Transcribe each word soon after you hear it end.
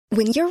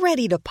When you're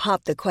ready to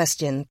pop the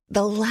question,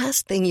 the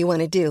last thing you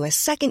want to do is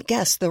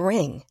second-guess the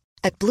ring.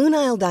 At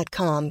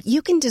BlueNile.com,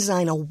 you can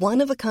design a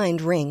one-of-a-kind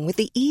ring with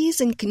the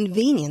ease and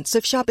convenience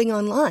of shopping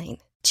online.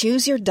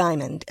 Choose your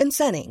diamond and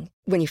setting.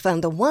 When you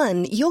find the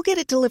one, you'll get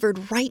it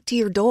delivered right to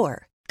your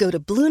door. Go to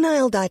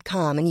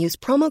BlueNile.com and use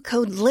promo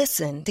code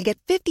LISTEN to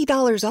get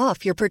 $50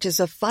 off your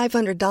purchase of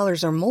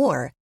 $500 or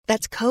more.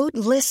 That's code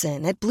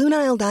LISTEN at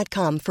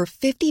BlueNile.com for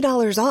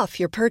 $50 off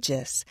your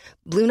purchase.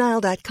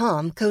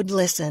 BlueNile.com, code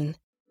LISTEN.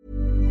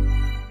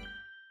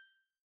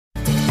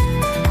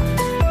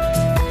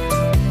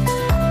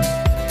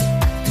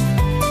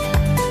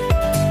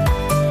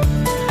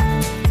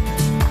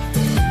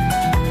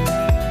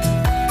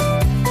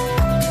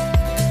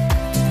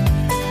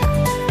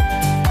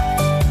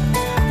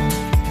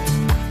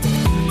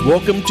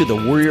 Welcome to the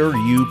Warrior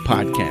U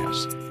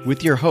podcast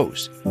with your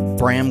host,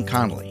 Bram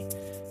Connolly.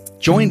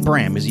 Join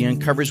Bram as he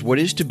uncovers what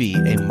is to be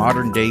a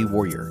modern-day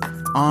warrior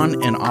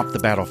on and off the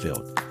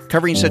battlefield,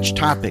 covering such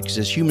topics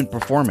as human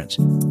performance,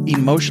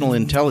 emotional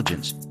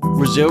intelligence,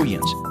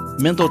 resilience,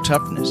 mental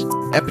toughness,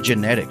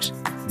 epigenetics,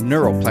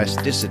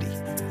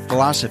 neuroplasticity,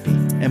 philosophy,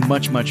 and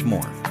much, much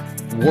more.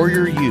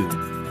 Warrior U,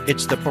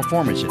 it's the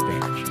performance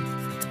advantage.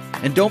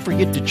 And don't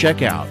forget to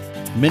check out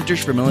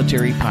Mentors for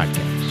Military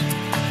podcast.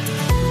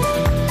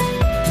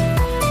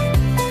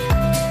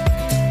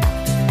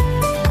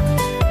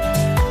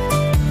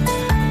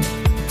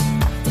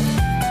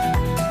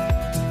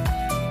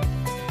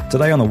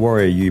 Today on the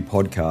Warrior U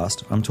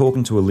podcast, I'm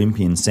talking to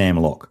Olympian Sam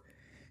Loch.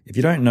 If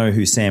you don't know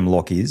who Sam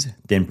Loch is,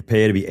 then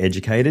prepare to be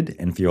educated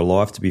and for your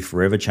life to be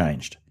forever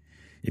changed.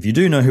 If you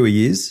do know who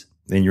he is,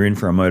 then you're in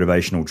for a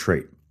motivational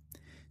treat.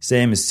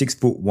 Sam is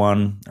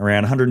 6'1",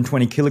 around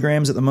 120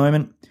 kilograms at the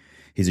moment.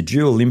 He's a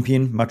dual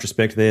Olympian, much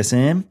respect there,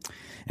 Sam,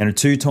 and a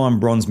two-time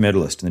bronze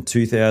medalist in the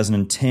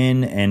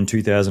 2010 and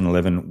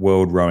 2011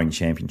 World Rowing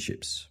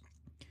Championships.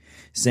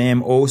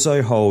 Sam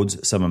also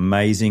holds some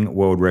amazing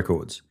world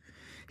records.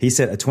 He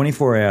set a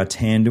 24-hour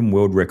tandem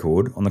world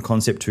record on the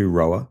Concept 2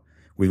 rower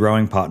with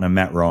rowing partner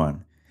Matt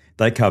Ryan.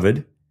 They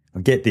covered,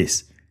 get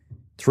this,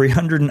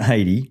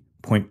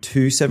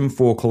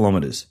 380.274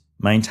 kilometres,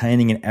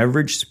 maintaining an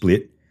average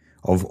split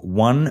of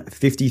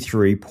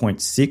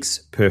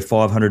 153.6 per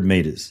 500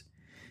 metres.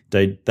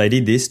 They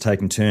did this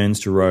taking turns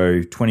to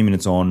row 20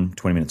 minutes on,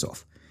 20 minutes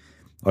off.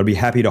 I'd be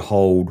happy to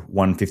hold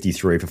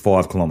 153 for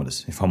 5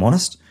 kilometres, if I'm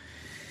honest.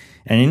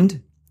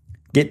 And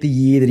get the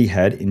year that he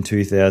had in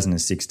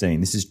 2016.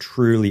 This is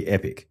truly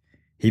epic.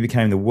 He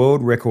became the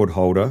world record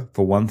holder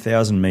for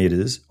 1,000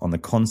 metres on the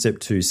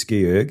Concept 2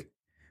 ski erg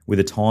with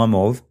a time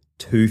of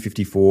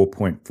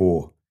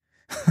 2:54.4.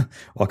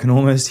 I can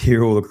almost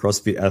hear all the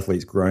CrossFit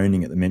athletes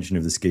groaning at the mention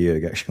of the ski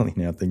erg, actually,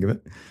 now I think of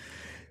it.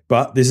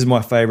 But this is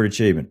my favourite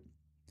achievement.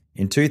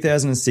 In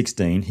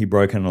 2016, he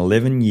broke an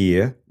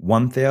 11-year,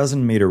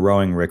 1,000 metre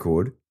rowing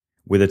record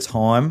with a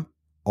time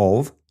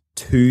of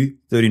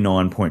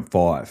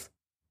 2:39.5.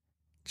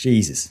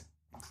 Jesus,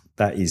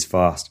 that is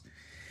fast.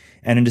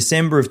 And in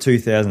December of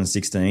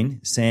 2016,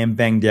 Sam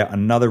banged out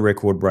another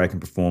record-breaking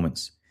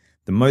performance,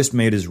 the most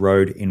metres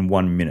rowed in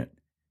 1 minute.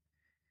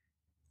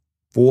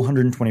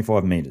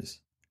 425 metres.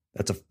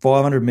 That's a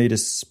 500 metre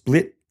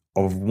split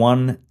of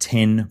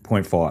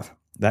 1:10.5.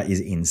 That is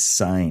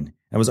insane.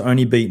 That was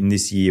only beaten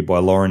this year by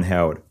Lauren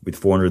Howard with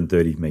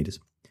 430 metres.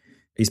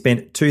 He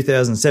spent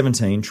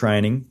 2017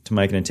 training to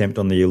make an attempt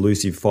on the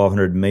elusive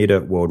 500 metre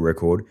world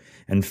record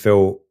and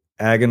fell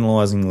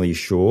agonisingly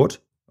short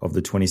of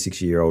the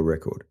 26-year-old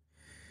record.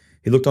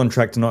 He looked on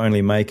track to not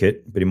only make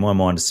it, but in my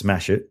mind to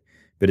smash it.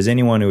 But as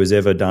anyone who has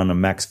ever done a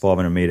max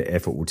 500 metre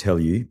effort will tell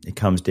you, it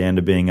comes down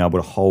to being able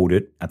to hold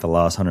it at the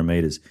last 100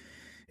 metres.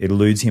 It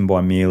eludes him by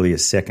merely a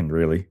second,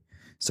 really.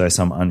 So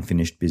some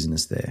unfinished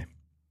business there.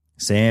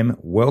 Sam,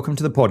 welcome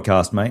to the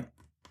podcast, mate.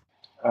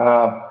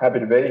 Happy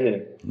to be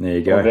here. There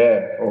you go. Or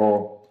there,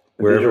 or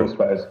the wherever, visual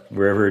space.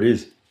 Wherever it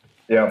is.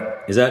 Yeah.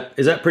 Is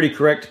that pretty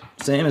correct,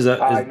 Sam? Yeah,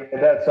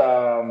 that's.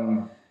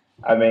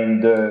 I mean,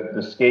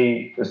 the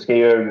ski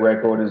erg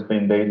record has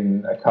been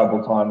beaten a couple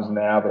of times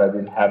now, but I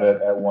did have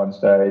it at one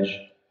stage.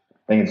 I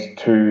think it's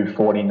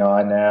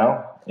 2:49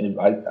 now.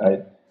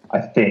 I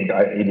think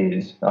it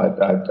is. I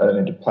don't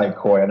need to play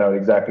coy. I know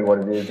exactly what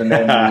it is. And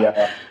then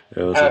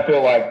and I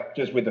feel like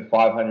just with the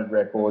 500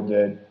 record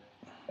that,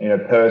 you know,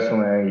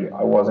 personally,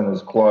 I wasn't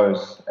as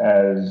close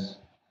as,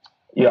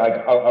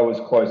 I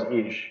was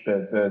close-ish,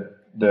 but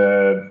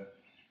the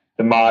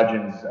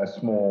margins are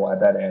small at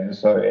that end.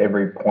 So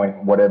every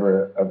point,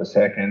 whatever of a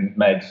second,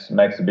 makes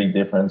a big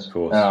difference. Of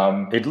course.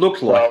 It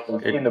looked like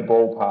in the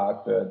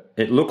ballpark, but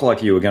it looked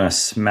like you were going to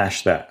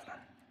smash that.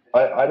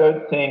 I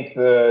don't think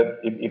that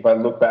if I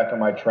look back at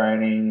my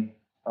training,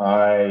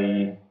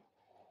 I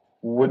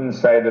wouldn't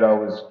say that I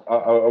was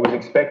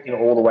expecting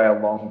all the way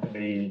along to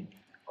be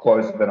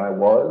closer than I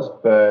was,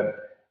 but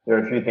there are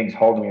a few things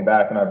holding me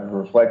back, and I've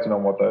reflected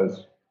on what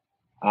those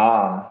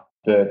are.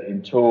 But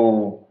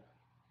until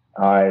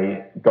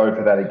I go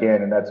for that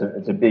again, and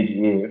it's a big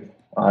if,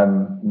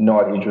 I'm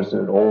not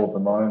interested at all at the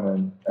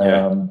moment.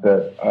 Yeah.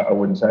 But I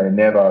wouldn't say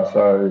never.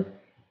 So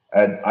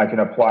and I can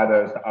apply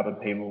those to other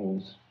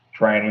people's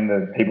training,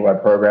 the people I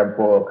program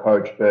for or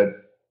coach, but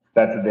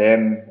that's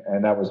them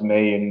and that was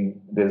me,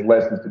 and there's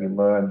lessons to be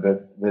learned,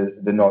 but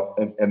they're not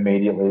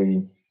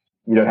immediately,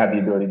 you don't have the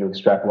ability to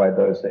extrapolate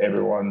those to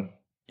everyone,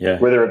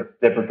 whether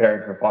they're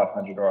preparing for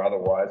 500 or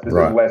otherwise. There's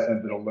just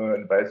lessons that are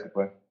learned,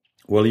 basically.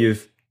 Well,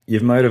 you've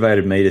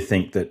motivated me to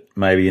think that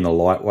maybe in the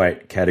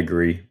lightweight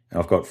category,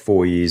 I've got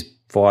 5 years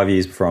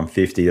before I'm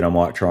 50, that I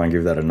might try and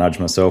give that a nudge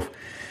myself.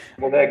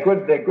 Well, they're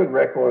good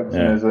records,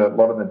 and there's a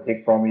lot of them to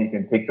pick from. You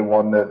can pick the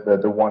one that the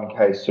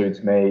 1K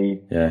suits me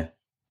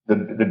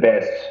the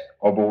best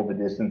of all the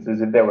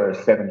distances. If there were a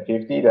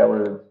 750, that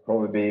would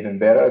probably be even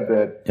better,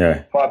 but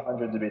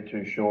 500 is a bit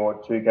too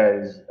short,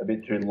 2K is a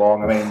bit too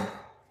long. I mean,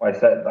 I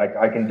said, like,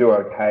 I can do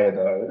okay at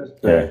those,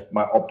 but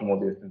my optimal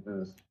distance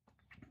is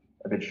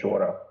a bit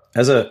shorter.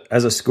 As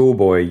a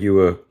schoolboy, you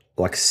were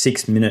like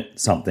 6 minute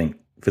something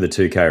for the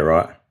 2K,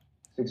 right?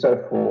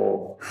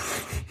 6:04.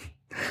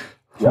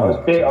 Yeah, I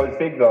was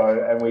big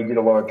though, and we did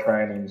a lot of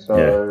training.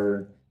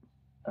 So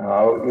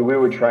we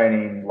were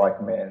training like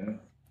men.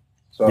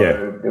 So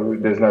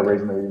there's no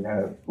reason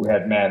that we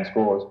had man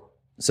scores.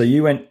 So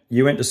you went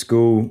to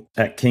school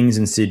at King's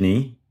in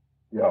Sydney.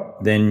 Yeah.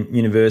 Then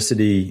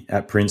university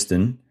at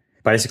Princeton.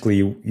 Basically,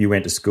 you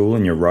went to school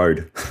and you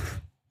rode.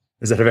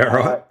 Is that about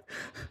right?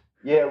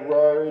 Yeah,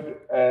 rode,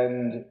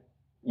 and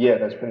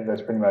that's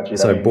pretty much it.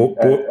 So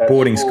at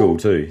boarding school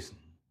too.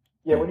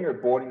 Yeah, when you're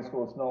at boarding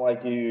school, it's not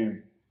like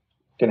you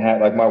can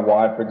have, like my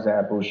wife, for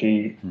example,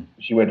 she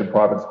went to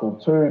private school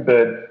too,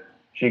 but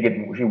she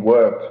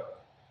worked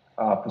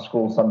after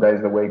school some days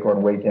of the week or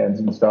on weekends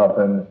and stuff,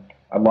 and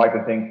I'd like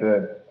to think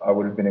that I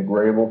would have been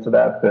agreeable to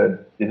that,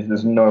 but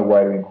there's no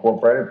way to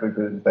incorporate it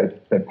because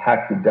they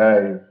pack your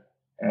day.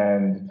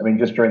 And I mean,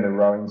 just during the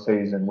rowing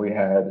season, we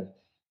had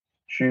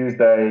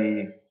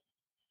Tuesday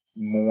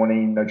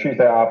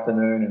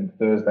afternoon and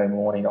Thursday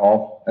morning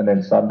off, and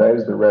then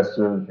Sundays, the rest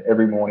of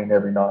every morning,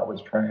 every night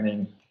was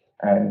training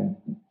and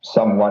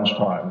some lunch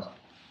times.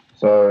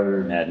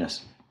 So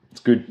madness.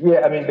 It's good.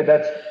 Yeah, I mean, but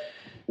that's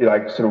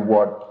like sort of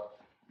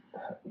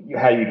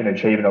how you can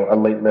achieve an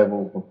elite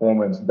level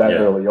performance that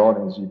early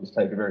on is you just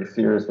take it very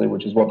seriously,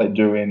 which is what they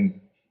do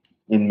in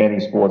many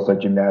sports like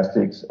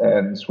gymnastics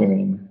and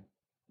swimming,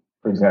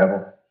 for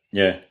example.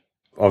 Yeah.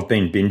 I've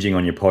been binging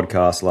on your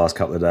podcast the last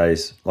couple of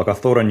days. Like, I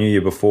thought I knew you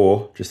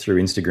before just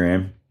through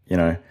Instagram,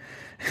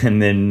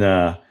 and then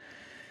I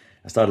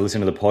started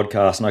listening to the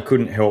podcast, and I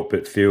couldn't help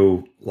but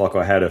feel like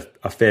I had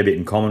a fair bit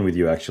in common with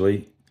you,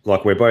 actually.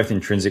 Like, we're both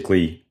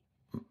intrinsically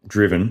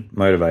driven,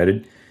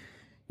 motivated.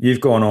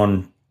 You've gone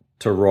on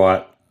to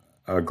write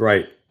a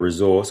great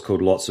resource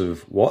called Lots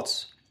of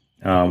Watts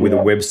with a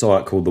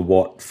website called The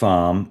Watt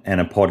Farm and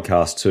a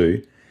podcast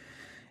too.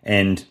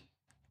 And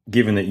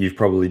given that you've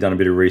probably done a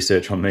bit of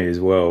research on me as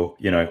well,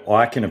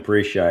 I can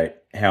appreciate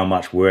how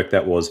much work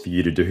that was for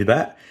you to do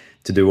that,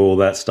 to do all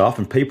that stuff.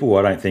 And people,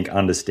 I don't think,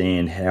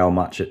 understand how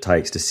much it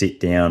takes to sit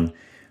down,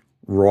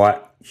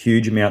 write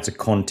huge amounts of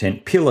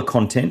content, pillar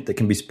content that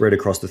can be spread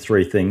across the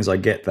three things. I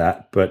get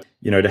that. But,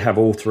 to have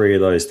all three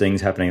of those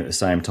things happening at the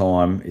same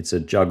time, it's a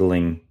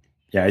juggling.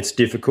 It's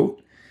difficult.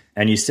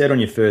 And you said on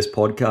your first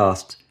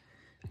podcast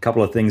a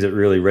couple of things that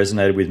really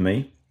resonated with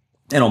me,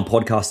 and on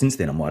podcasts since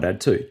then, I might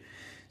add too.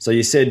 So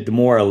you said, the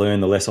more I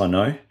learn, the less I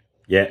know.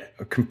 Yeah,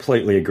 I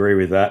completely agree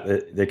with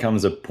that. There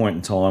comes a point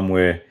in time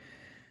where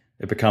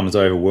it becomes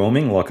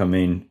overwhelming. Like, I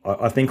mean,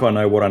 I think I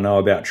know what I know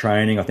about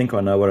training. I think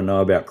I know what I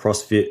know about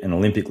CrossFit and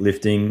Olympic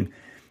lifting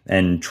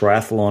and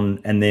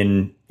triathlon. And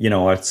then,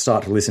 I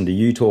start to listen to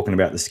you talking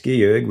about the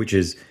ski erg, which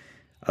is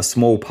a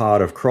small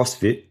part of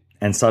CrossFit.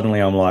 And suddenly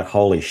I'm like,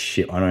 holy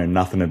shit, I know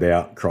nothing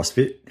about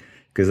CrossFit,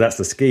 because that's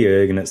the ski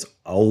erg and it's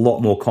a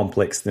lot more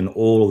complex than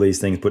all of these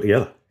things put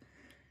together.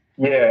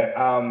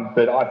 Yeah,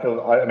 but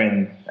I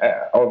mean,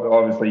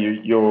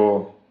 obviously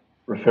you're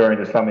referring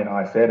to something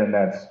I said, and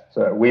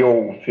so we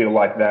all feel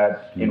like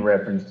that in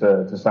reference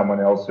to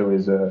someone else who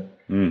is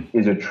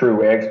a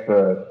true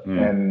expert.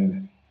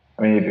 And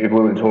I mean, if we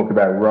were to talk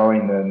about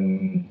rowing,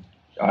 then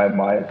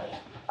my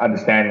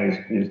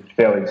understanding is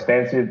fairly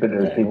extensive, but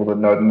there's people that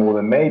know more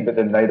than me, but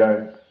then they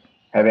don't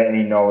have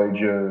any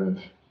knowledge of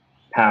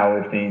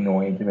powerlifting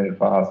or intermittent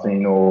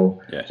fasting so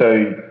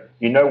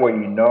what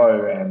you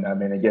know, and I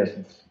mean, I guess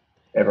it's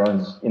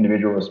everyone's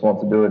individual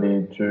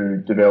responsibility to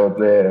develop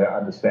their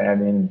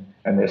understanding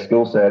and their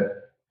skill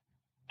set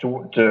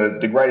to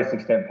the greatest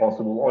extent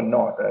possible, or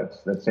not.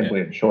 That's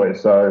simply a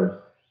choice. So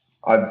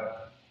I've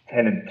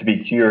tended to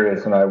be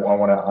curious, and I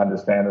want to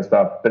understand the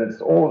stuff, but it's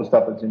all the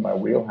stuff that's in my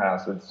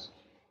wheelhouse.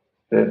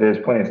 There's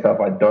plenty of stuff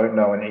I don't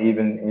know, and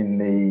even in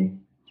the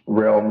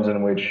realms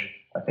in which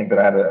I think that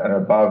I have an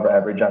above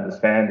average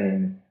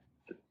understanding,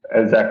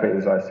 exactly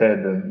as I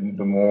said,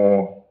 the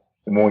more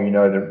you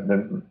know,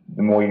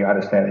 the more you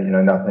understand that you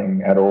know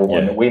nothing at all,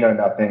 and that we know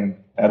nothing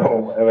at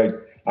all. Like,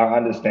 our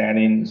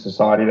understanding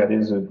society, that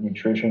is, of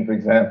nutrition, for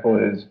example,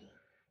 is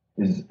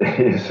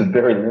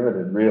very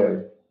limited,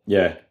 really.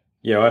 Yeah,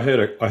 Yeah, I heard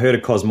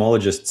a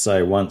cosmologist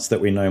say once that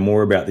we know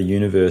more about the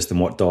universe than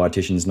what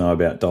dietitians know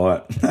about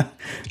diet,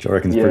 which I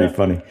reckon is pretty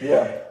funny.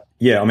 Yeah.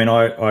 Yeah, I mean,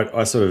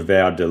 I sort of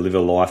vowed to live a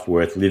life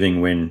worth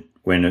living when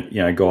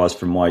guys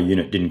from my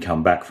unit didn't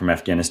come back from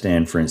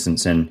Afghanistan, for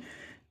instance. And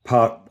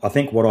I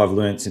think what I've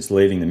learned since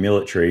leaving the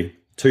military,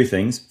 two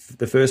things.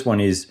 The first one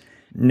is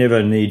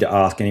never need to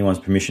ask anyone's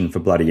permission for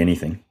bloody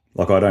anything.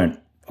 Like I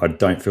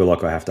don't feel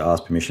like I have to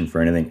ask permission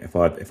for anything. If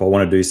I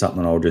want to do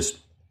something, I'll just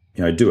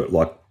do it,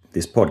 like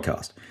this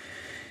podcast.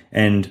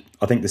 And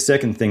I think the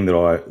second thing that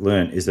I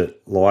learned is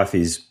that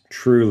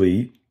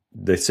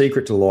the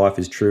secret to life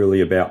is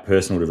truly about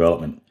personal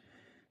development.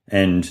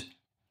 And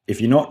if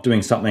you're not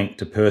doing something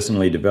to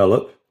personally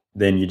develop,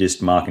 then you're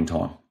just marking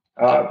time.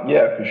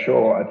 Yeah, for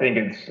sure. I think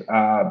it's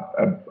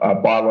a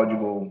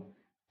biological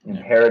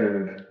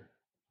imperative.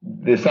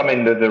 There's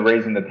something that the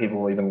reason that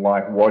people even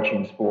like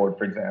watching sport,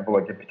 for example,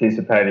 like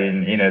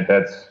participating in it,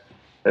 that's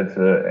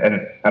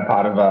a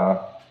part of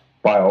our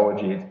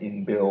biology. It's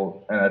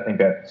inbuilt, and I think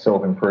that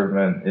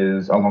self-improvement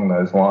is along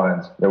those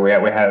lines. That we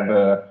have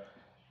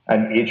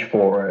an itch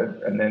for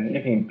it, and then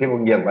people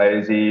can get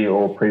lazy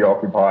or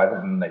preoccupied,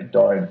 and they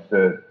don't.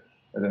 That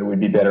it would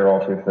be better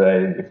off if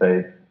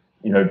they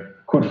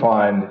could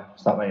find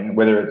something.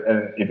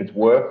 If it's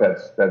work,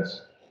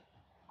 that's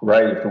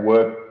great. If the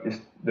work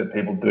that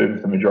people do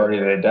for the majority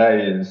of their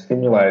day is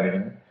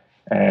stimulating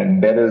and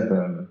betters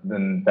them,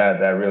 then that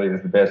really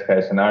is the best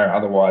case scenario.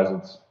 Otherwise,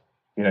 it's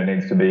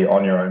needs to be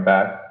on your own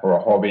back or a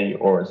hobby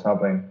or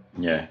something.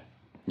 Yeah,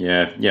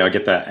 I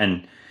get that.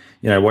 And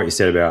what you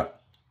said about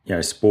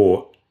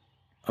sport.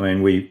 I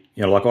mean,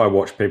 like I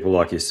watch people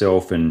like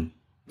yourself and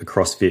the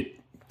CrossFit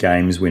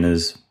Games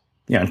winners,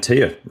 and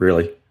Tia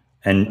really,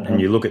 and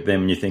you look at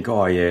them and you think,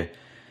 oh yeah,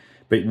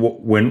 but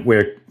when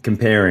we're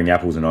comparing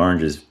apples and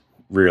oranges,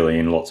 really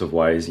in lots of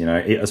ways,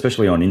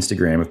 especially on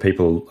Instagram, if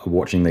people are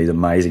watching these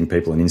amazing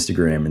people on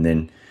Instagram and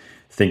then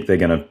think they're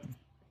going to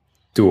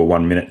do a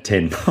 1 minute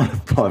 10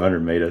 500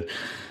 meter,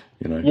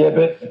 Yeah,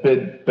 but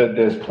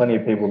there's plenty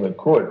of people that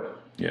could.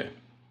 Yeah.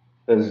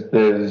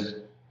 There's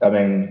I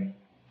mean,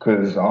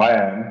 because I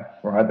am,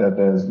 right, that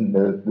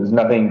there's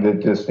nothing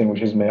that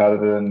distinguishes me other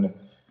than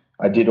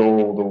I did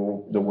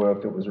all the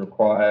work that was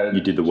required.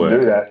 You did the work. To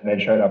do that, and then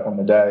showed up on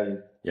the day.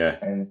 Yeah.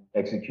 And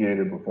executed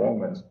a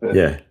performance. But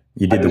yeah,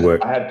 you did the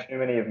work. I have too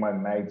many of my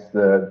mates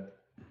that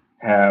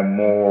are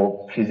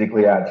more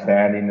physically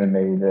outstanding than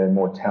me. They're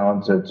more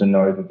talented to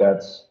know that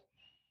that's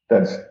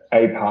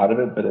a part of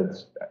it, but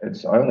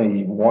it's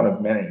only one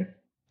of many.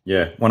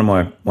 Yeah, one of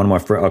my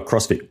a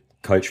CrossFit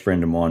coach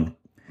friend of mine,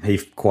 he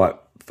quite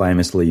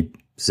famously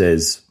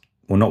says,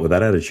 "Well, not with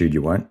that attitude,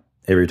 you won't."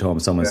 Every time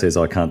someone says,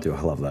 "I can't do it,"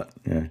 I love that.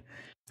 Yeah.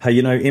 Hey,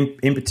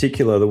 in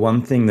particular, the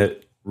one thing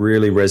that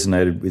really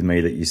resonated with me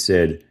that you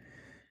said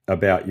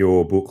about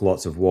your book,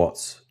 Lots of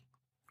What's,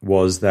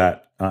 was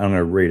that I'm going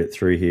to read it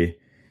through here.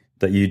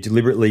 That you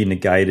deliberately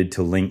negated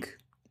to link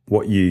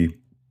what you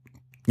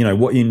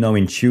know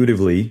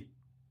intuitively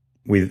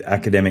with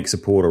academic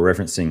support or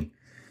referencing,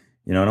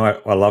 and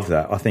I love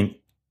that. I think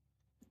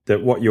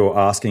that what you're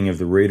asking of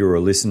the reader or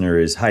listener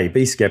is, hey,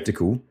 be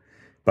skeptical,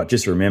 but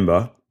just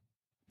remember,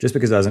 just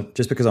because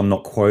I'm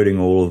not quoting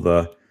all of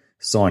the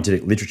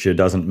scientific literature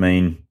doesn't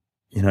mean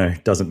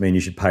you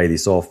should pay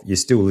this off. You're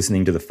still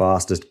listening to the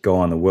fastest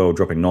guy in the world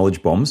dropping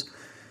knowledge bombs,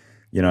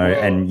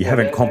 and you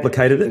haven't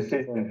complicated it.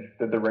 Decision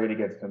that the reader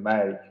gets to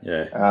make.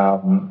 Yeah.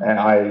 And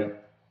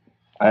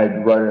I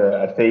wrote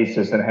a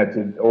thesis and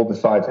had all the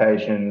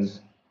citations,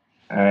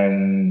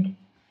 and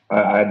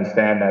I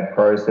understand that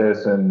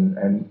process.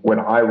 And when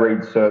I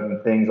read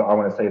certain things, I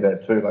want to see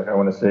that too. Like I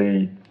want to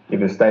see if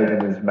a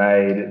statement is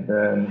made,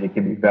 then it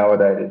can be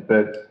validated.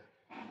 But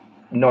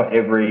not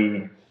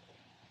every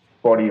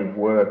body of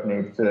work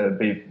needs to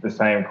be the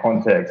same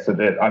context. So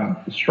that I'm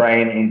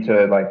straying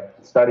into like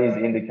studies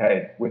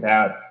indicate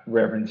without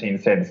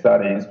referencing said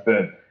studies,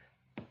 but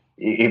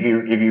if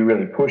you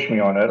really push me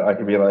on it, I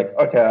could be like,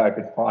 okay, I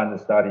could find the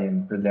study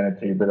and present it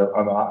to you, but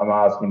I'm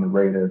asking the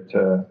reader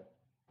to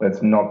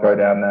let's not go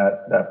down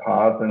that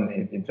path. And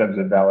in terms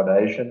of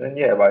validation, then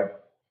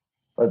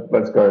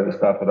let's go to the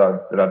stuff that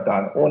I've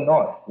done or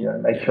not.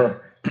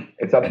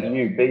 It's up to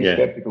you. Be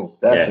skeptical.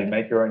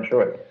 Make your own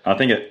choice. I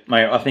think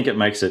it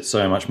makes it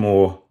so much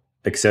more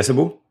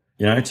accessible.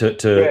 I want it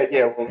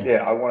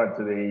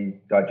to be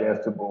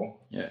digestible.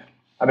 Yeah.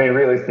 I mean,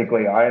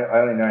 realistically,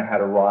 I only know how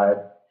to write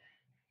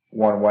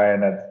one way,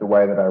 and that's the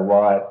way that I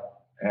write,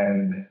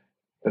 and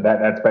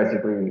that's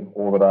basically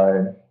all that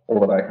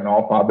I can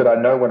offer. But I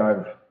know when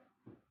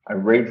I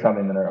read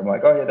something that I'm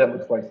like, oh yeah, that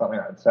looks like something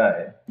I'd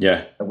say.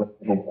 Yeah. And when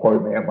people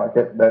quote me, I'm like,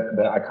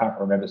 that I can't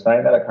remember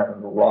saying that. I can't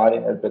remember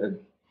writing it, but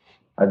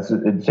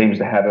it seems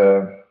to have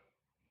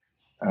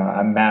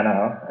a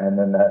manner, and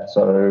then that's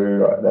the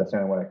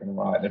only way I can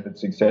write. If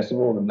it's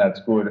accessible, then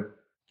that's good.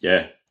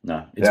 Yeah.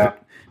 No,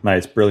 mate,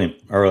 it's brilliant.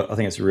 I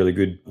think it's a really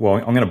good. Well,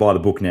 I'm going to buy the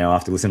book now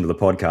after listening to the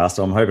podcast.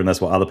 So I'm hoping that's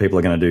what other people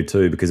are going to do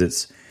too, because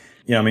it's,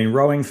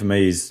 rowing for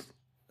me is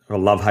a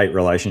love-hate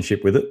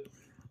relationship with it.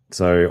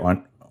 So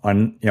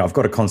I've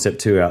got a concept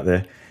too out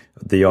there.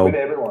 The old with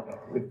everyone,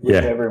 with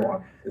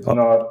everyone. It's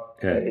not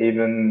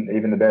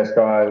even the best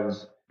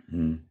guys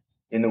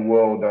in the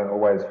world don't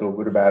always feel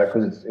good about it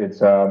because it's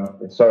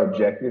so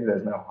objective.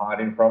 There's no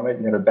hiding from it.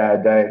 You have a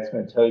bad day, it's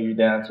going to tell you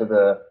down to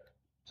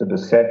the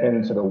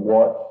second, to the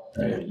what.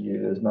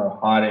 There's no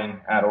hiding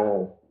at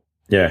all.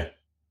 Yeah.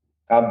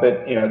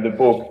 But the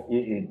book,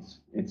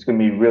 it's going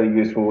to be really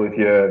useful if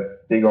you're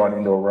big on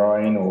indoor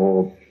rowing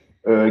or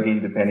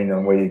erging, depending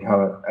on where you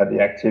come at the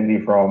activity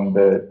from.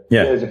 But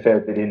there's a fair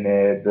bit in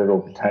there that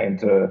will pertain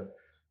to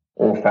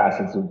all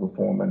facets of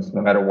performance,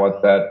 no matter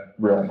what that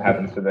realm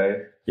happens to be.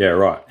 Yeah,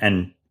 right.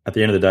 And at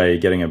the end of the day,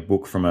 you're getting a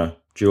book from a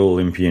dual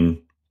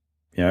Olympian,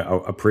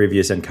 a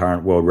previous and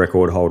current world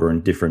record holder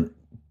in different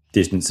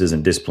distances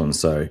and disciplines.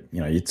 So,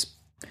 it's,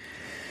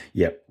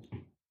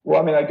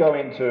 Well, I mean, I go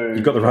into...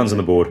 You've got the runs on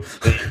the board.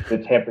 the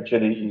temperature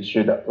that you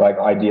should,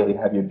 ideally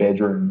have your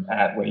bedroom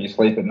at when you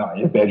sleep at night,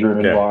 your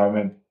bedroom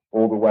environment,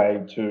 all the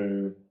way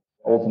to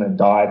alternate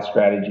diet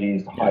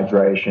strategies,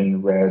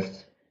 hydration,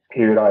 rest,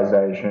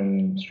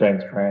 periodization,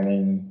 strength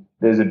training.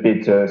 There's a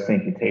bit to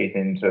sink your teeth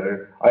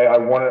into.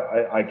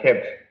 I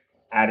kept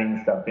adding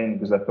stuff in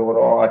because I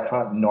thought, I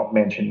can't not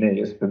mention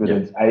this because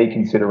it's a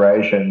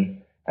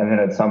consideration. And then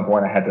at some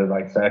point I had to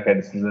say, okay,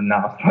 this is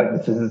enough.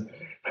 This is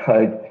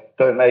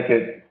don't make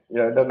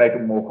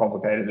it more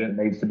complicated than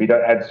it needs to be.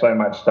 Don't add so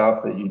much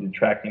stuff that you're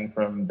detracting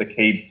from the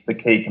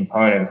key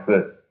components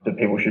that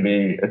people should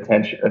be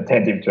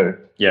attentive to.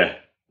 Yeah,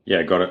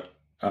 got it.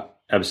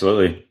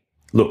 Absolutely.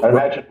 Look, I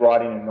imagine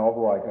writing a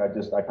novel. I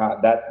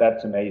can't. That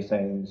to me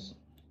seems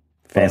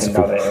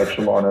fanciful. Like another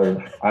echelon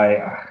of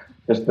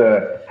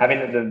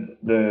having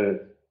the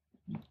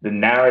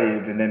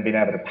narrative and then being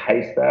able to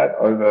pace that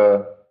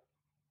over.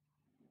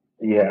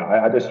 Yeah,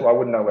 I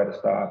wouldn't know where to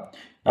start.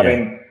 I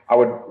mean,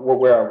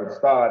 where I would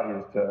start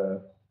is to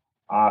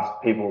ask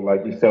people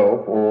like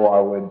yourself, or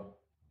I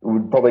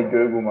would probably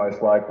Google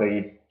most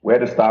likely where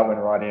to start when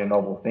writing a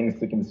novel, things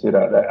to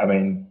consider. That's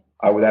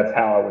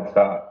how I would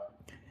start.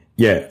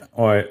 Yeah,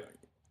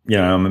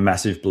 I'm a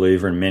massive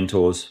believer in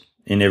mentors.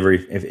 In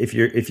every, if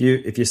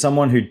you're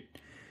someone who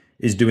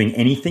is doing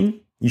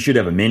anything, you should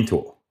have a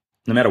mentor,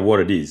 no matter what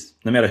it is,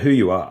 no matter who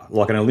you are.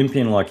 Like an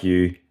Olympian like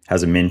you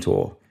has a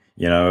mentor.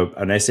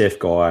 An SF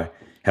guy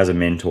has a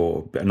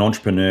mentor. An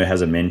entrepreneur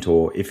has a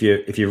mentor. If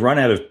you run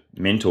out of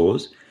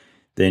mentors,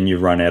 then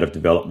you've run out of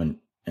development,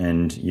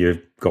 and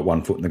you've got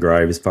one foot in the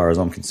grave, as far as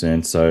I'm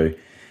concerned. So,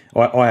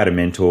 I had a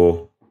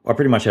mentor. I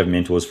pretty much have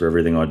mentors for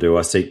everything I do.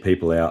 I seek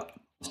people out.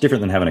 It's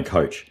different than having a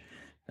coach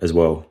as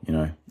well,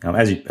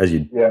 as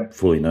you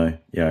fully know.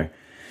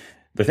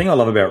 The thing I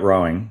love about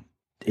rowing,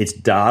 it's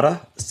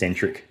data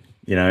centric.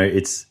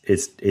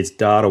 It's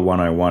data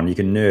 101. You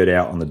can nerd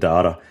out on the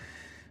data.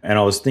 And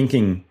I was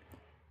thinking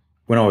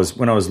when I was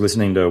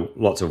listening to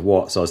lots of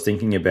Watts, I was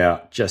thinking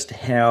about just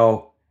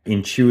how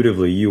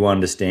intuitively you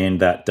understand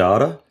that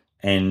data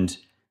and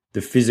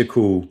the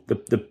physical,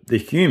 the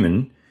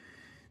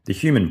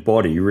human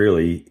body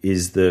really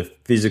is the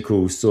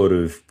physical sort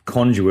of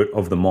conduit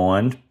of the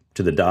mind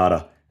to the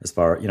data, as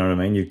far, you know what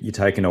I mean? You're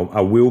taking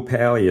a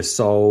willpower, your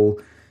soul,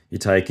 you're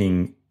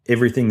taking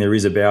everything there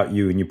is about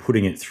you and you're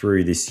putting it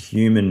through this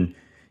human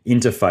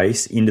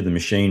interface into the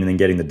machine and then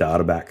getting the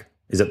data back.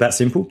 Is it that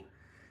simple?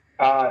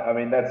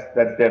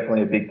 That's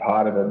definitely a big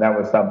part of it. And that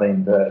was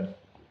something that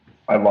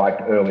I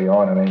liked early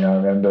on. I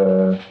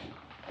remember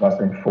I must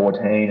have been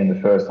 14 and the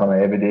first time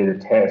I ever did a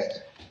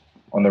test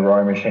on the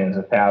rowing machine was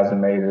 1,000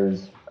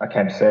 meters. I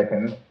came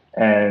second,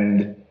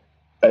 and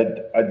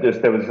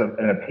there was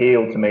an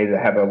appeal to me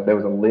to there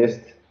was a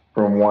list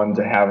from 1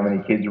 to how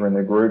many kids were in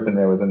the group, and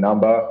there was a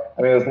number.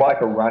 It was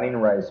like a running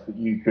race, but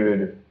you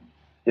could,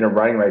 in a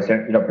running race,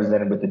 you're not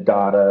presented with the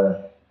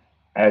data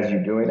as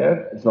you're doing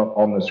it. It's not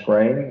on the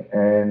screen,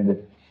 and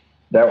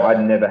I'd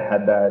never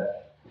had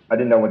that. I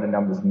didn't know what the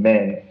numbers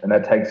meant, and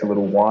that takes a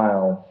little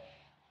while.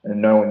 And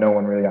no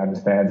one really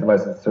understands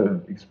unless it's sort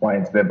of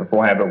explained to them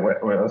beforehand. But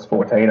when I was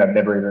 14, I'd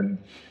never even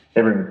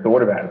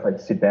thought about it. It's like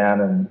sit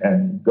down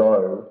and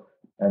go.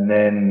 And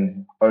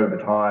then over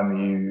time,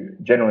 you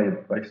generally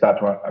start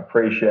to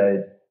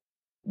appreciate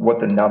what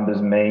the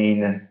numbers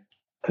mean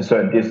for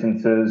certain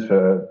distances,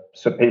 for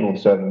people of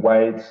certain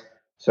weights,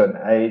 certain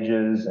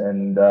ages,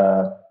 and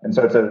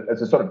so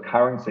it's a sort of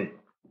currency.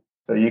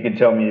 So you can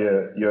tell me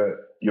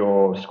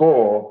your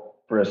score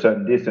for a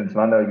certain distance, and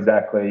I know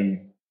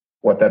exactly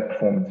what that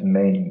performance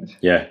means.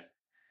 Yeah.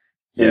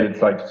 It's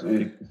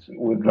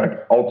with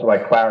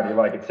ultra clarity,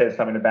 like it says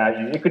something about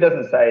you. If it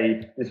doesn't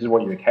say this is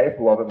what you're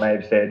capable of, it may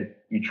have said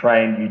you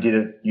trained,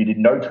 you did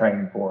no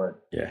training for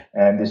it. Yeah.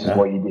 And this is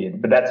what you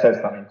did. But that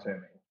says something to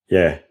me.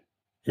 Yeah.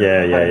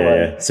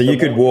 Yeah. So you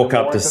could walk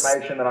up to... The more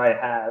information that I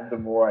have, the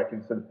more I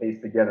can sort of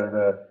piece together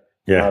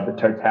the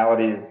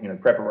totality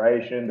of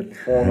preparation, the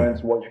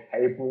performance, what you're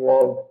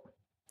capable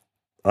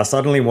of. I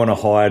suddenly want to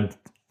hide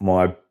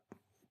my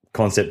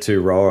Concept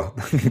 2 rower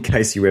in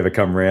case you ever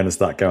come around and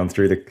start going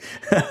through the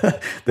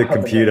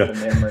computer.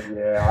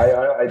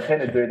 I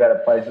tend to do that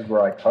at places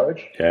where I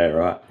coach. Yeah,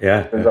 right.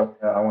 Yeah. Because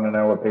I want to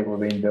know what people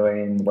have been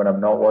doing when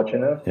I'm not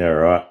watching it. Yeah,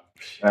 right.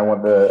 And I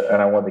want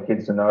the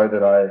kids to know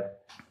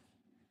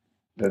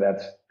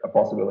that's a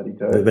possibility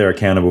too. They're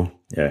accountable.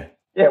 Yeah.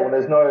 Yeah. Well,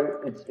 there's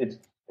no. It's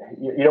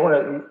you don't want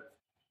to.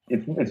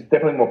 It's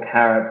definitely more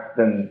carrot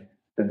than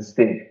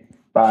stick,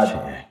 but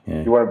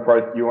you want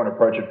to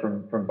approach it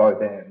from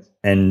both ends.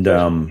 And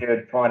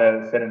you're trying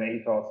to set an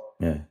ethos.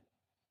 Yeah.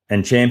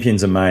 And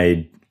champions are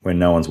made when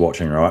no one's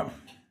watching, right?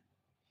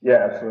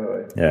 Yeah,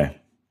 absolutely. Yeah,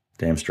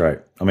 damn straight.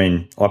 I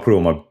mean, I put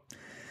all my,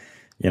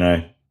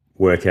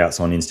 workouts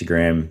on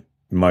Instagram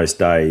most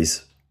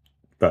days,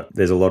 but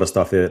there's a lot of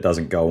stuff there that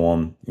doesn't go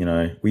on.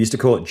 We used to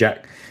call it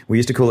Jack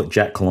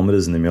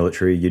kilometers in the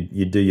military.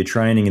 You'd do your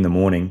training in the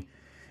morning,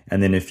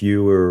 and then if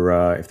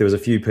there was a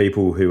few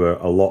people who were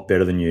a lot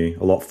better than you,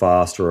 a lot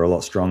faster or a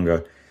lot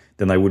stronger,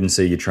 then they wouldn't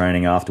see your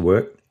training after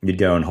work. You'd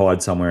go and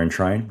hide somewhere and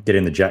train, get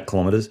in the Jack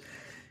kilometers.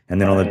 And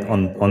then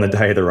on the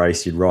day of the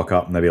race, you'd rock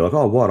up and they'd be like,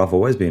 "Oh, what? I've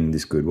always been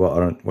this good.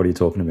 What? What are you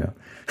talking about?"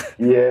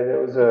 Yeah,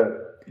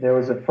 there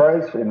was a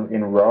phrase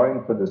in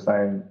rowing for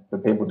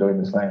people doing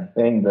the same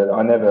thing, but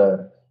I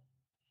remember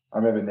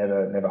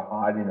never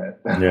hiding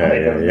it.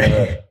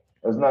 There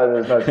was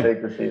no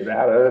secrecy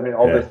about it. I mean,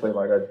 obviously,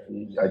 like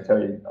I tell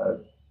you,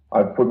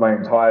 I put my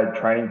entire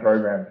training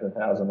program for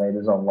 1,000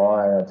 meters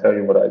online. I tell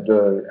you what I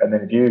do, and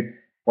then if you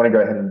want to go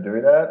ahead and do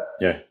that,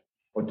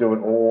 or do it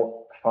all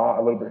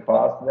a little bit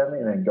faster than me,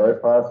 and then go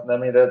faster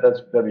than me,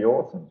 that'd be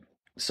awesome.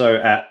 So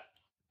at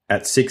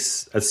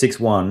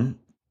 6'1"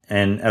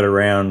 and at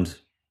around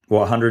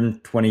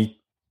 120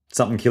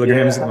 something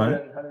kilograms at the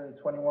moment,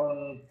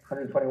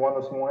 121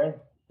 or something.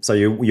 So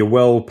you're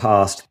well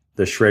past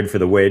the shred for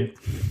the WED.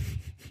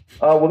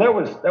 Well, that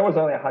was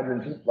only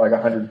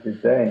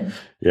 115.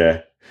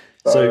 Yeah.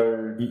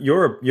 So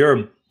you're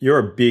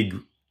a big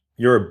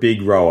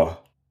rower.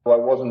 Well,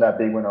 I wasn't that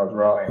big when I was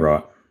rowing.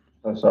 Right.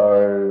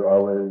 So I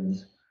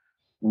was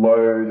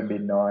low to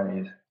mid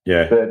 90s.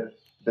 Yeah.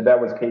 But that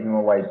was keeping my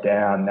weight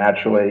down.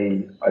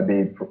 Naturally, I'd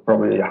be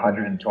probably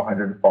 100 to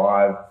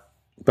 105.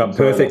 But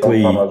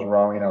perfectly. When I was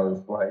rowing, I was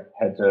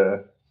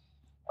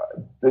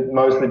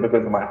mostly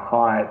because of my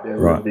height. It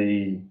would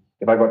be,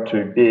 if I got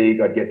too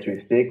big, I'd get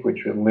too thick,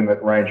 which would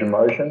limit range of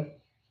motion.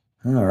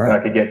 All right. And I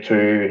could get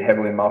too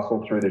heavily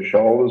muscled through the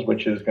shoulders,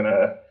 which is going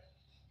to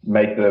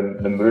make the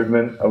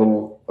movement a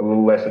little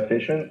less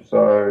efficient.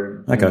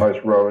 So most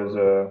rowers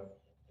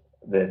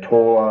they're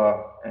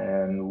taller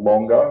and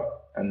longer,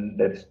 and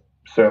that's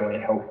certainly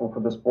helpful for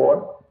the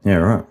sport. Yeah,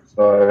 right.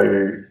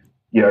 So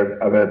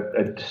I'm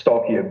a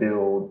stockier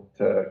build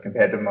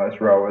compared to most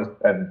rowers,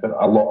 and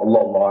a lot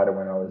lighter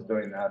when I was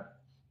doing that.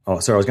 Oh,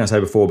 sorry, I was going to say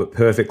before, but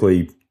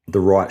perfectly the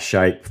right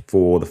shape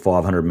for the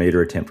 500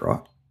 meter attempt,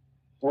 right?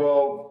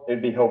 Well,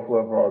 it'd be helpful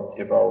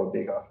if I were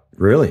bigger.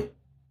 Really?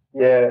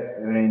 Yeah,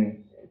 I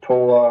mean,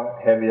 taller,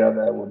 heavier,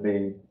 that would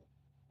be,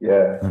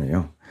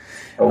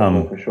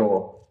 helpful for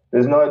sure.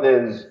 There's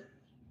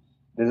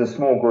a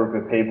small group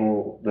of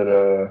people that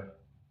are,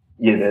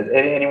 there's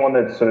anyone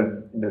that's sort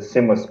of the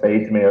similar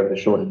speed to me over the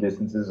shorter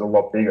distances is a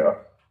lot bigger.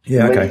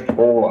 Yeah, at okay. least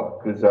taller,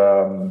 because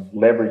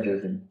leverage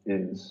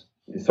is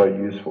so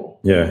useful.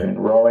 Yeah.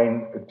 And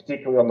rowing,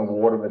 particularly on the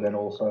water, but then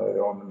also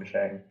on the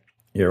machine.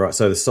 Yeah, right.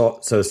 So the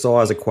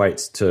size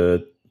equates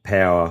to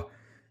power.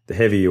 The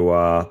heavier you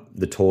are,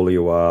 the taller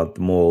you are,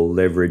 the more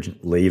leverage,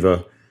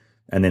 lever,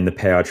 and then the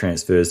power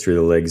transfers through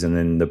the legs, and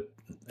then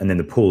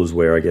the pull is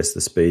where I guess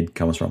the speed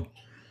comes from.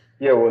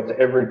 Yeah, well,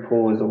 every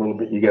pull is a little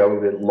bit. You get a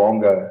little bit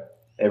longer.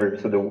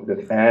 So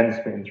the fan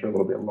spins for a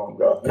little bit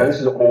longer. Now, this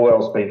is all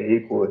else being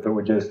equal. If it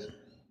were just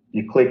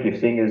you click your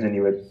fingers and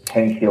you were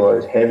 10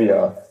 kilos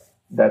heavier,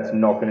 that's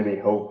not going to be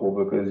helpful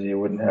because you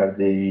wouldn't have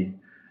the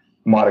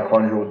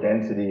mitochondrial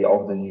density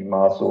of the new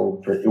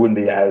muscle. It wouldn't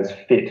be as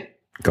fit.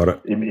 Got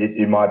it.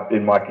 It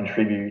might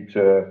contribute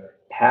to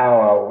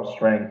power or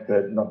strength,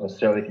 but not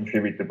necessarily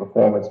contribute to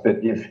performance.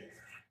 But if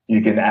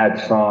you can add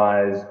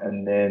size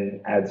and then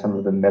add some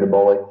of the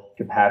metabolic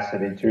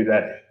capacity to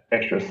that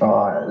extra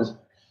size,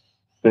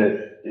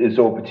 but it's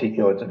all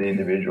particular to the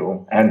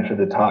individual and to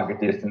the target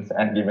distance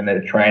and given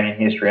their training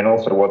history and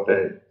also what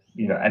their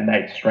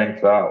innate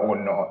strengths are or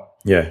not.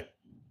 Yeah.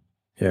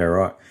 Yeah,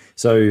 right.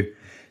 So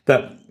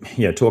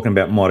talking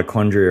about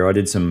mitochondria, I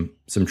did some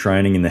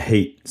training in the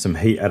heat, some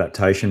heat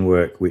adaptation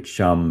work,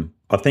 which I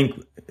think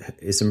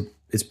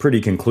it's pretty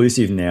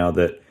conclusive now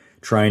that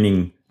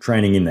training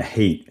in the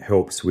heat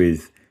helps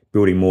with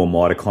building more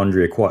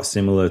mitochondria, quite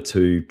similar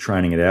to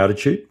training at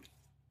altitude.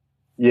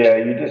 Yeah,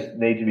 you just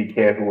need to be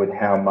careful with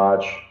how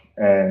much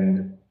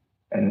and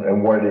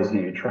what it is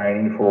that you're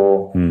training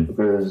for,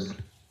 because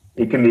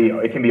it can be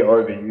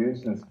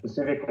overused, and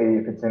specifically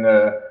if it's in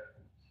a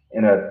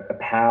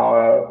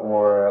power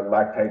or a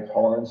lactate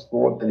tolerance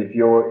sport, that if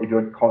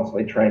you're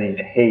constantly training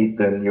the heat,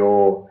 then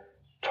your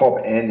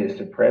top end is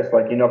suppressed.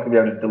 Like, you're not going to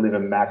be able to deliver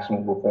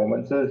maximum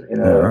performances in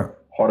a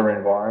hotter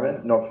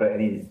environment. Not for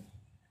any,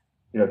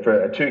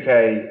 for a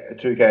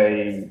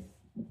 2K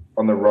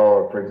on the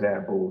rower, for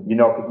example,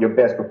 your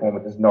best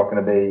performance is not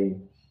going to be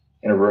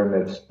in a room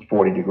that's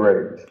 40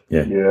 degrees.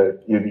 Yeah.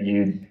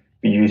 You'd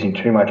be using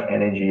too much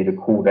energy to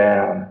cool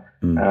down.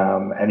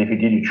 And if you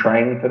did your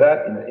training for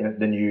that,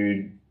 then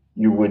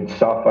you would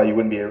suffer. You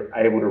wouldn't be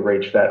able to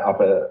reach that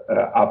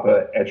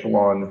upper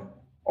echelon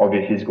of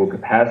your physical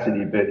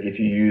capacity. But if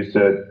you used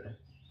it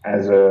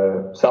as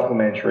a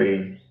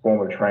supplementary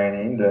form of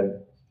training,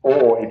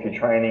 or if you're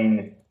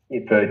training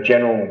for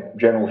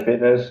general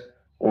fitness,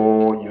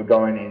 or you're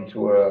going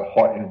into a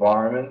hot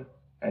environment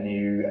and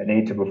you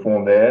need to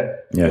perform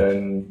there,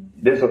 then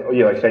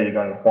like say you're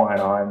going Hawaiian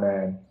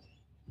Ironman,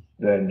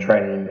 then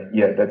training,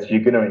 you're going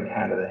to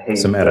encounter the heat.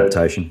 Some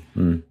adaptation.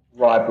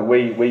 Right, but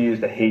we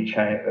used the heat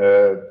change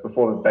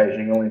before the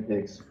Beijing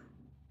Olympics.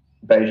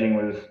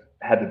 Beijing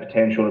had the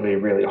potential to be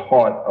really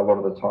hot a lot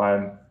of the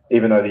time,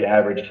 even though the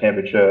average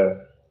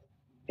temperature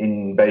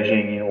in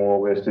Beijing in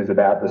August is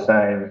about the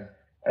same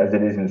as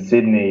it is in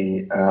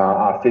Sydney.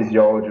 Our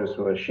physiologists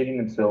were shitting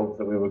themselves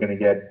that we were going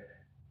to get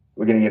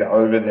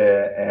over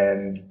there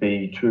and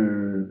be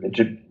able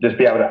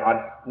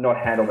to not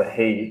handle the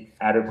heat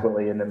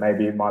adequately, and then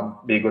maybe it might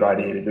be a good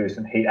idea to do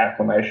some heat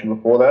acclimation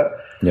before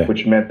that,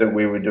 which meant that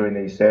we were doing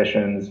these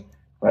sessions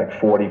like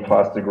 40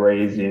 plus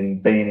degrees in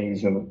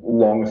beanies and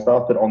long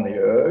stuff, but on the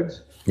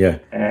ergs. Yeah.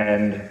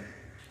 And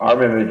I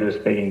remember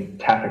just being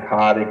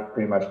tachycardic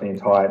pretty much the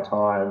entire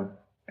time,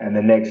 and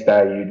the next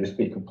day you'd just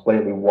be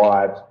completely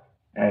wiped,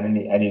 and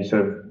you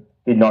sort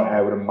of be not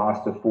able to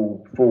muster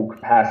full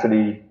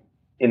capacity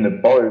in the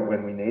boat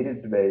when we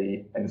needed to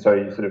be, and so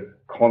you sort of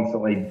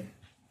constantly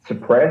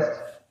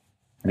suppressed,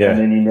 and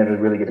then you never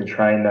really get to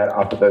train that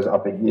up at those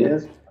upper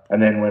gears.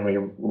 And then when we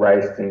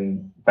raced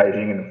in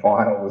Beijing in the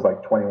final, it was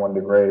like 21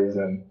 degrees,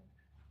 and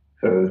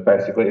so it was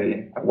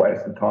basically a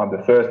waste of time.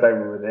 The first day we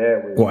were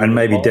there was and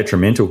maybe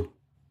detrimental.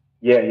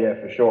 Yeah,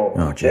 for sure.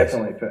 Oh,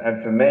 definitely.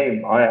 And for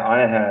me,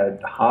 I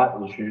had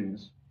heart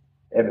issues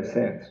ever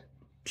since.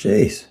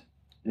 Jeez.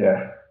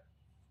 Yeah.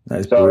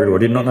 That's brutal. I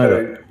did not know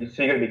that.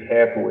 So you got to be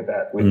careful with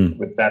that,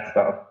 with that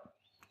stuff.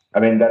 I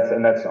mean,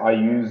 I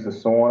use the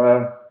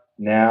sauna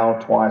now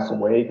twice a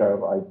week.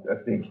 I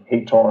think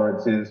heat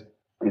tolerance is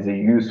a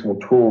useful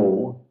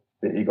tool,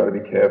 but you got to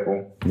be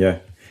careful. Yeah.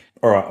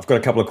 All right. I've got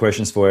a couple of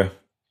questions for you.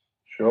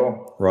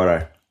 Sure.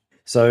 Righto.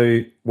 So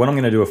when I'm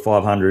going to do a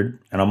 500,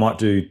 and I might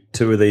do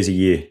 2 of these a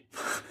year,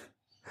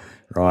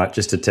 right,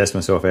 just to test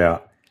myself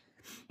out.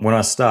 When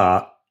I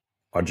start,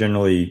 I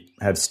generally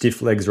have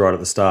stiff legs right at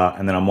the start,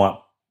 and then I might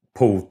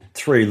pull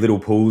 3 little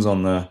pulls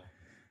on the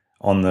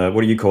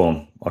what do you call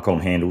them? I call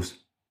them handles.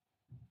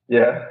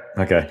 Yeah.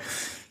 Okay.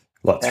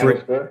 Like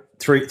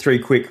three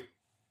quick,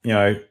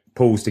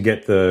 pulls to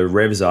get the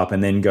revs up,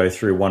 and then go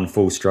through one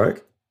full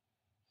stroke.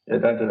 Yeah,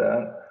 don't do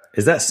that.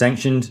 Is that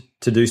sanctioned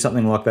to do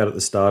something like that at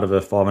the start of a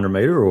 500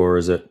 meter, or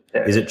is it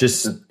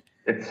just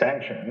it's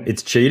sanctioned?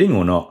 It's cheating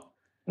or not?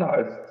 No,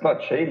 it's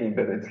not cheating,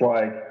 but it's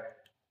like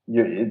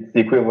it's the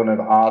equivalent of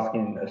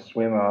asking a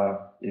swimmer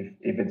if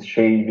it's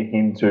cheating for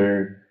him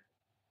to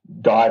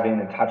dive in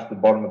and touch the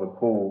bottom of the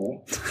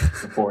pool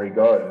before he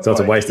goes. So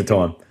it's a waste of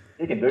time.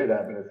 He can do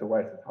that, but it's a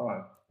waste of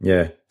time.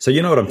 Yeah. So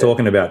you know what I'm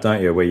talking about,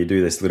 don't you? Where you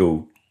do this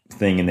little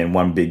thing and then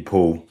one big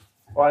pull.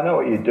 Well, I know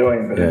what you're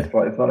doing, but it's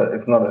not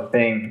a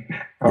thing.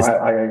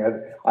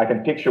 I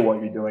can picture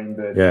what you're doing,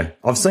 but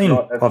I've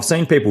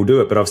seen people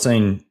do it, but I've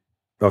seen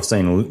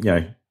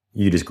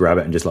you just grab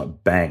it and just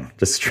like bang,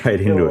 just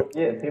straight into it.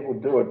 Yeah, people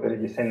do it, but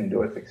you see them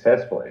do it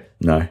successfully.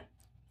 No.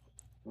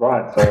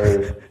 Right.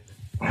 So,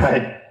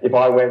 if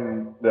I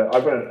went,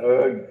 I've got an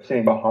erg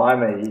sitting behind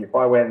me. If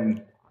I went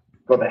and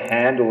got the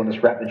handle and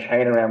just wrapped the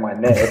chain around my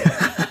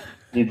neck,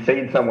 you'd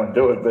see someone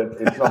do it, but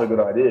it's not a good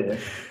idea.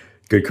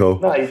 Good call.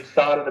 No, you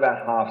start at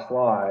about half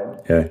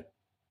slide. Yeah.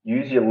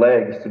 Use your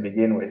legs to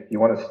begin with. You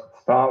want to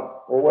start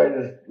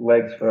always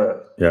legs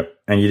first. Yep.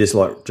 And you just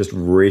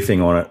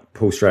reefing on it,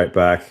 pull straight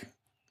back.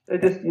 You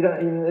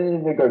don't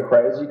need to go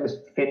crazy. Just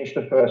finish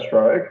the first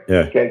stroke.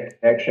 Yeah. Get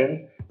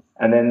connection,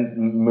 and then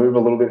move a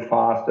little bit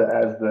faster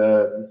as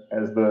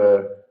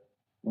the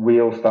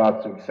wheel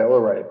starts to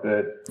accelerate.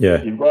 But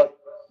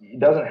it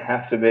doesn't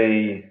have to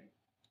be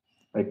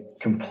like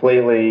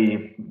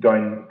completely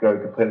go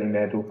completely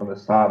mental from the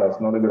start.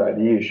 That's not a good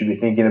idea. You should be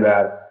thinking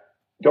about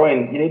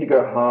going. You need to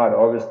go hard,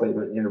 obviously,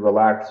 but you need to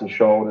relax your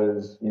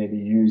shoulders. You need to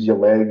use your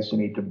legs. You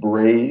need to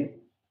breathe,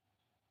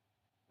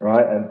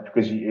 right? And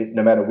because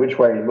no matter which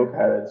way you look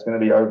at it, it's going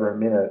to be over a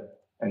minute,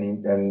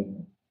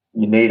 and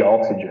you need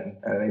oxygen,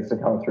 and it needs to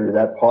come through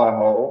that pie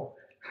hole.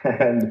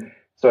 And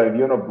so if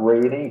you're not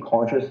breathing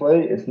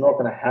consciously, it's not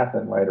going to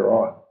happen later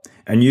on.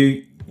 And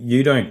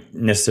you don't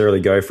necessarily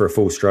go for a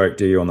full stroke,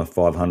 do you, on the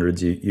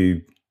 500s?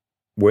 You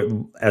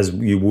as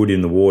you would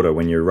in the water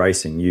when you're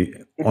racing.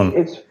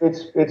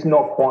 It's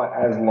not quite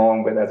as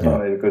long, but that's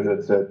only because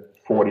it's at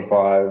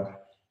 45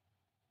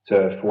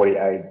 to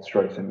 48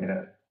 strokes a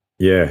minute.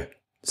 Yeah.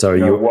 So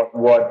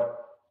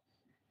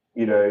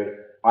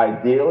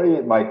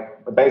ideally,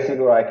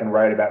 basically I can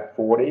rate about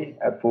 40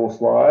 at full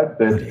slide,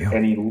 but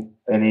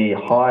any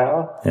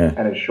higher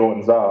and it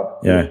shortens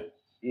up. Yeah.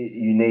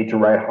 You need to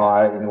rate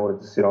high in order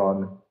to sit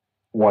on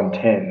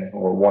 110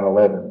 or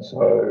 111.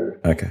 So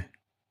okay.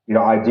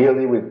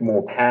 ideally with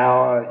more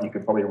power, you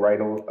could probably rate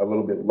a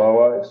little bit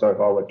lower. So if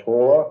I were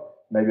taller,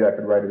 maybe I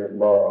could rate a bit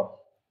lower.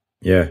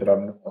 Yeah. But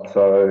I'm not.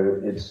 So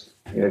it's,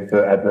 at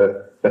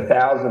the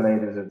 1,000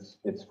 meters,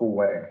 it's full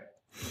length.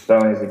 So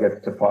only as it gets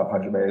to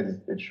 500 meters,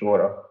 it's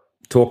shorter.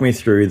 Talk me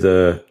through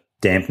the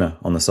dampener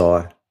on the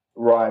side.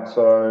 Right.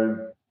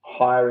 So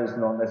higher is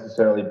not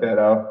necessarily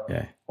better.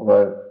 Yeah.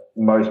 Although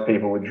most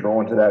people were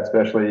drawn to that,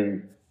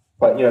 especially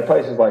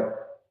places like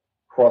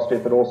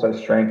CrossFit, but also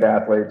strength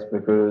athletes,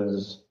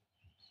 because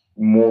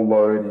more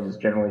load is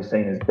generally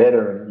seen as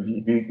better. And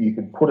you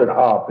can put it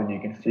up and you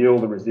can feel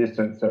the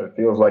resistance, so it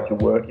feels like you're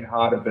working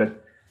harder,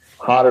 but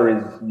harder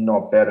is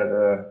not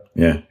better.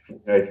 The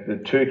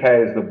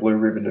 2K is the blue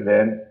ribbon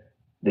event.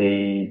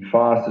 The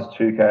fastest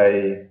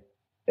 2K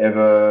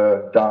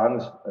ever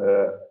done,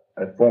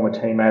 a former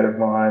teammate of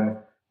mine,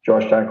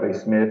 Josh Dunkley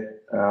Smith,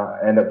 I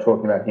end up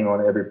talking about him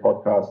on every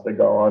podcast they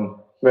go on.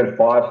 We went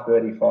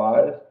 5:35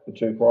 for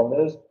 2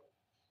 kilometers,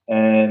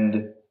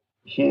 and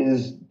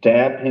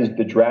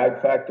the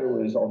drag factor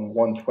was on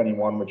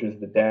 121, which is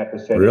the damper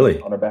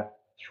setting on about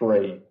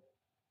 3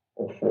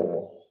 or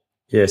 4.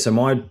 Yeah, so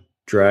my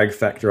drag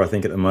factor, I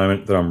think at the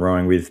moment that I'm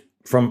rowing with,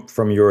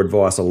 from your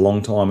advice a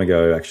long time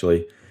ago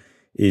actually,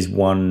 is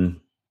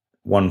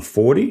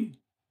 140,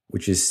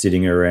 which is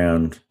sitting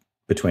around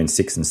between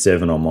 6 and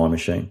 7 on my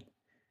machine.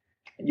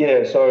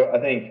 Yeah, so I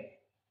think,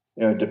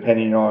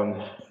 depending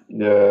on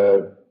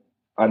the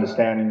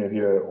understanding of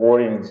your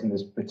audience in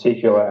this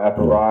particular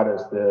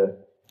apparatus, the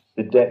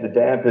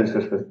damper is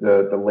just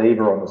the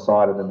lever on the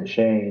side of the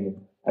machine,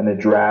 and the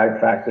drag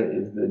factor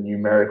is the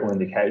numerical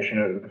indication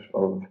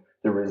of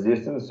the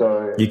resistance.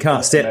 So you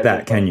can't set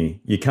that, can you?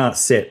 You can't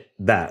set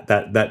that.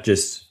 That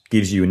just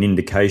gives you an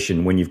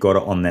indication when you've got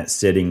it on that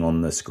setting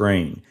on the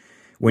screen.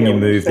 When you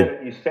move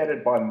you set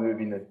it by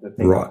moving the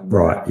thing.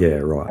 Right. Yeah,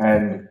 right.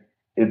 And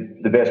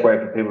the best way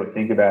for people to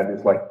think about it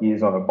is like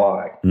gears on a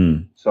bike.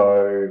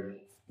 So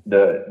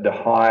the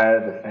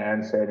higher the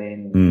fan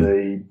setting,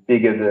 the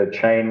bigger the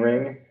chain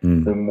ring,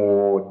 the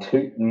more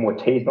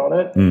teeth on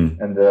it,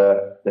 and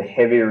the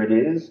heavier it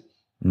is.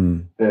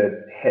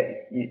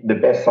 The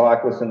best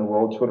cyclist in the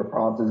world, Tour de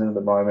France, is at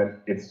the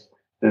moment.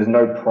 There's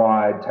no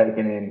pride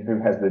taken in who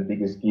has the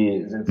biggest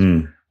gears. It's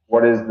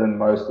what is the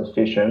most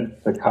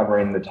efficient for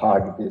covering the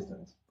target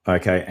distance.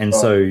 Okay, and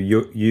so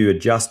you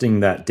adjusting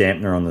that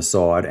dampener on the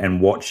side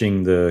and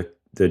watching the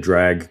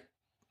drag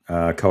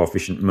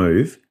coefficient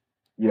move.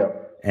 Yeah.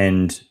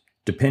 And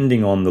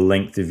depending on the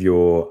length of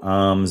your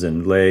arms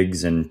and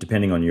legs and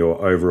depending on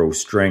your overall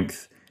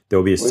strength,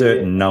 there'll be a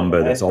certain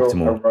number that's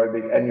optimal. Your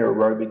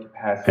aerobic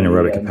capacity,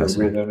 your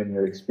rhythm and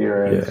your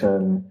experience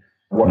and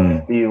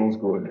what feels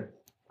good.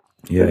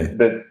 Yeah.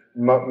 But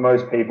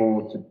most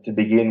people, to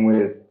begin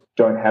with,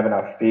 don't have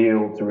enough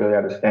feel to really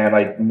understand.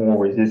 Like, more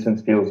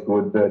resistance feels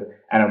good,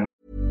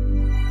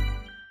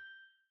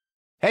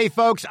 Hey,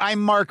 folks,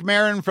 I'm Mark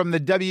Maron from the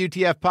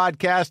WTF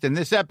Podcast, and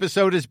this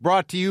episode is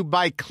brought to you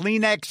by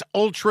Kleenex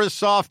Ultra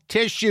Soft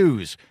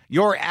Tissues,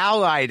 your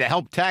ally to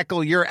help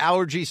tackle your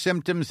allergy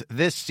symptoms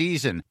this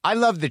season. I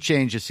love the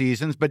change of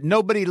seasons, but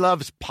nobody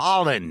loves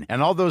pollen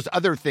and all those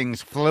other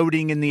things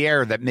floating in the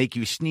air that make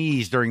you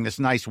sneeze during this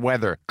nice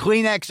weather.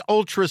 Kleenex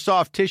Ultra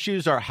Soft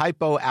Tissues are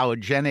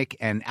hypoallergenic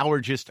and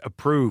allergist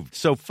approved,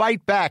 so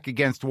fight back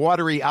against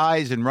watery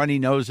eyes and runny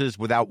noses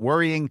without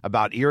worrying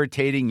about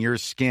irritating your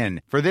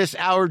skin. For this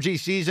allergy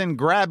season,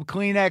 grab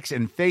Kleenex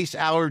and face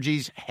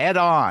allergies head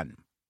on.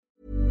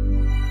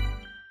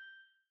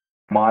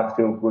 Might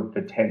feel good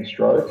for 10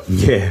 strokes.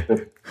 Yeah.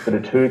 But a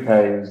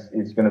 2K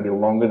is going to be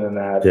longer than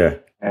that. Yeah.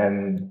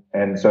 And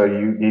so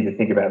you need to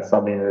think about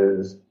something that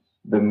is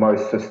the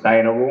most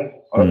sustainable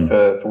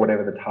for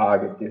whatever the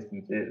target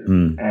distance is.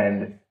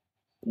 And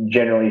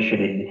generally should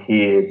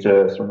adhere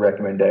to some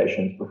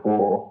recommendations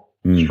before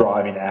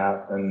striving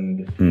out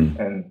and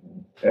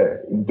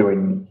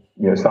doing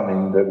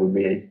something that would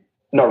be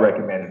not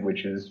recommended,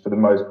 which is for the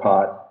most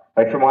part,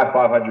 like for my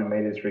 500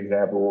 meters, for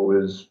example, it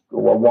was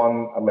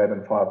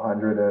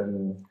 1:11.500,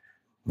 and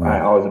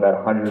I was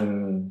about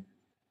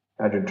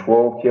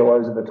 112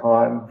 kilos at the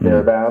time,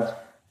 thereabouts,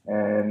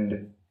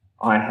 and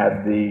I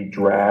had the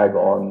drag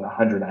on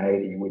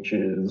 180, which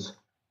is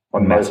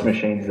on most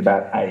machines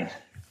about 8.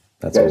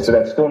 That's awesome. So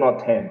that's still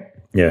not 10.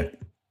 Yeah.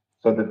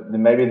 So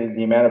maybe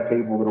the amount of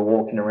people that are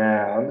walking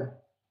around,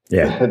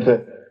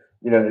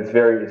 it's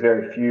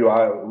very few.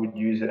 I would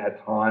use it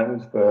at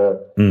times to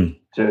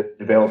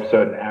develop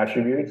certain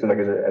attributes, like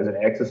as an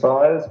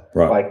exercise.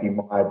 Right. Like you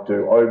might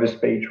do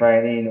overspeed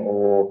training,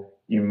 or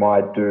you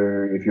might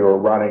do, if you're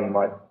running, you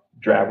might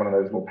drag one of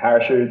those little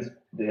parachutes.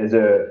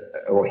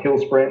 Or hill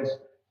sprints.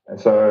 And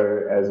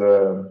so as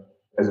a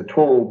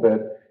tool,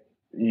 but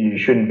you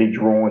shouldn't be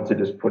drawn to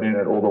just putting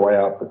it all the way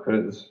up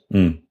because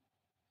it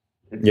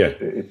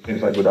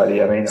seems like a good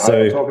idea. I mean,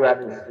 I talk about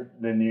this,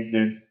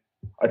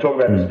 I talk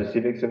about the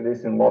specifics of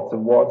this in lots of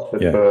watts,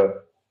 but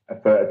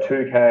for a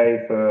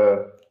 2K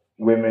for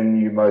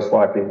women, you most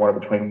likely want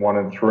it between 1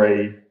 and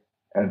 3,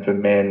 and for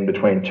men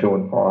between 2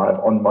 and 5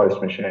 on most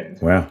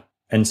machines. Wow.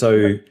 And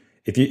so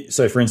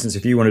for instance,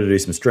 if you wanted to do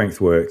some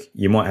strength work,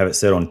 you might have it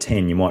set on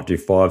 10. You might do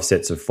 5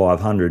 sets of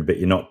 500, but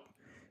you're not,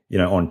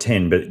 on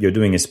 10. But you're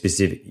doing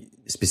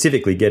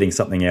specifically getting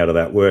something out of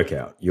that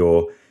workout.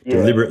 You're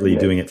deliberately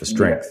doing it for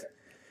strength.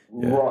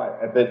 Yeah.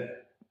 Right,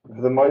 but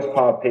for the most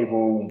part,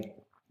 people,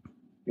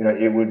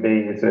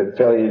 it's a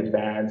fairly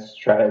advanced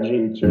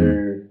strategy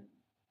to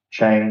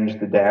change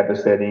the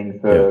DAPA setting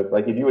for,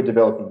 like, if you were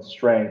developing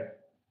strength,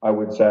 I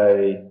would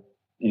say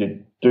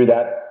you do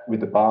that with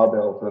the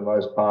barbell for the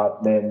most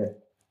part. Then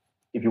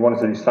if you wanted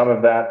to do some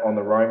of that on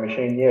the rowing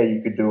machine,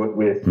 you could do it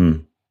with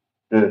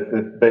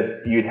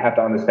but you'd have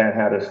to understand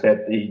how to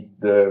set the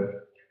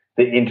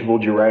interval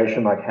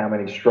duration, like how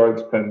many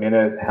strokes per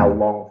minute, how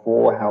long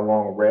for, how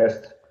long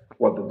rest,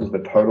 what does the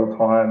total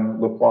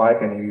time look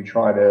like, and are you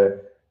trying to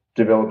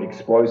develop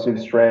explosive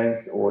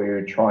strength, or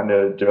you're trying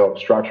to develop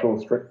structural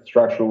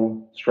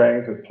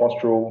strength with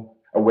postural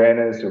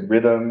awareness, of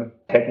rhythm,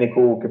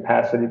 technical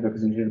capacity,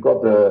 because if you've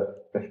got the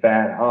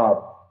fan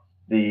up,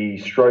 the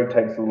stroke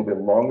takes a little bit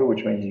longer,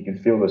 which means you can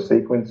feel the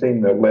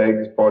sequencing, the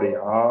legs, body,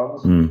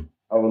 arms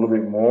a little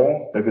bit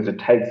more, because it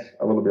takes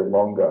a little bit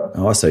longer.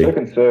 Oh, I see. So it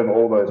can serve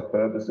all those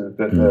purposes,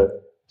 but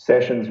the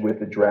sessions with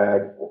the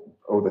drag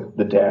or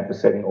the damper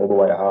setting all the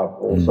way up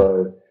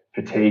also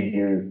fatigue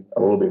you a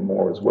little bit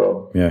more as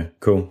well. Yeah,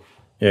 cool.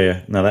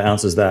 Yeah. No, that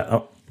answers that.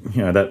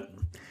 That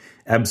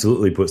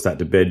absolutely puts that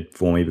to bed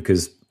for me,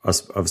 because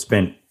I've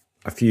spent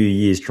a few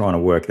years trying to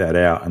work that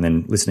out, and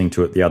then listening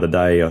to it the other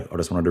day, I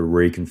just wanted to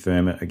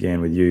reconfirm it again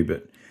with you.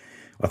 But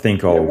I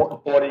think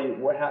I'll...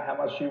 How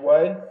much do you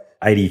weigh?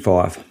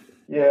 85.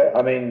 Yeah,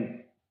 I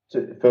mean,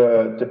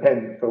 for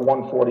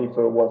 140,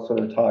 for what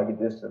sort of target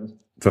distance?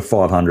 For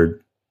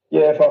 500.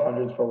 Yeah,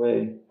 500 is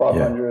probably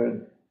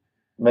 500,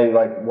 maybe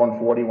like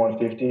 140,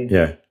 150.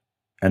 Yeah.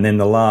 And then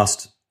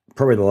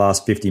probably the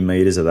last 50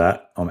 meters of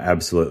that, I'm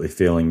absolutely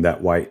feeling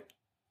that weight,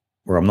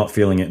 where I'm not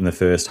feeling it in the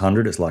first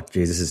 100. It's like,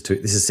 geez, this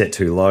is set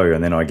too low.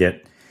 And then I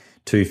get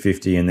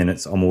 250, and then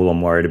all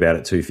I'm worried about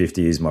at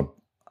 250 is my,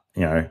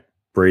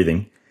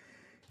 breathing.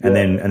 And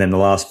then the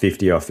last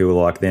 50, I feel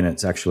like then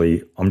it's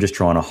actually, I'm just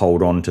trying to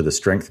hold on to the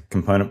strength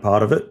component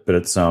part of it. But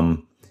it's,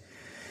 man,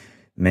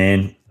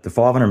 the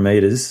 500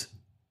 meters,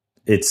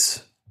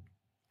 it's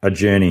a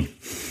journey.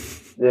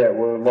 Yeah,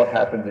 well, a lot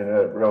happened in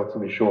a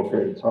relatively short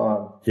period of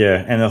time.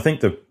 Yeah, and I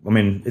think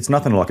it's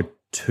nothing like a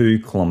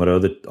 2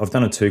 kilometer. I've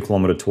done a 2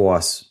 kilometer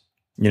twice.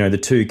 The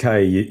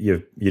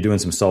 2K, you're doing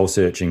some soul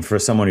searching. For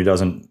someone who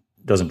doesn't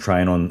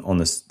train on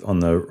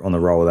the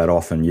rower that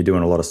often, you're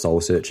doing a lot of soul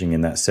searching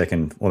in that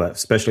second, or that,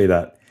 especially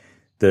that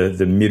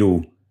the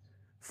middle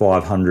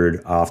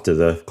 500 after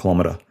the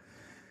kilometer.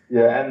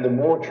 Yeah, and the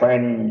more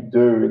training you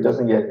do, it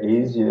doesn't get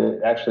easier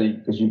actually,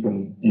 because you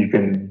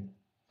can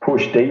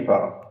push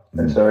deeper,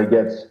 and so it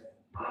gets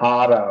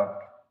harder.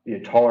 Your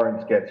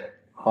tolerance gets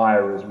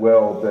higher as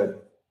well.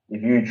 But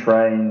if you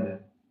trained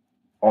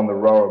on the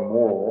rower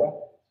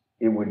more,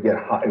 it would get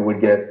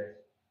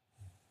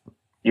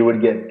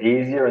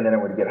easier, and then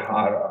it would get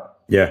harder.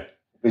 Yeah,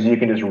 because you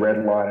can just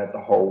redline it the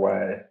whole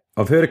way.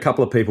 I've heard a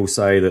couple of people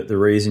say that the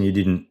reason you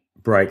didn't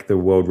break the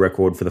world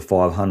record for the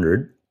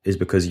 500 is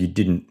because you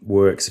didn't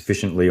work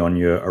sufficiently on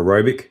your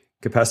aerobic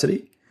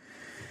capacity.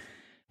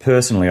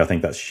 Personally, I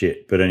think that's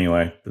shit. But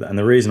anyway, and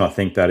the reason I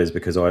think that is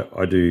because I've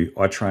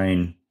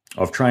trained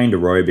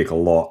aerobic a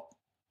lot,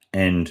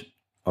 and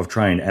I've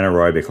trained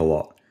anaerobic a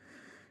lot.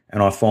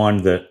 And I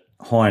find that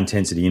high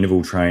intensity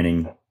interval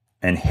training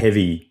and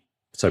heavy,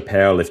 so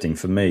powerlifting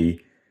for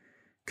me,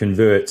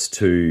 converts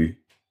to,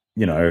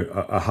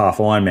 a half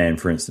Ironman,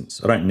 for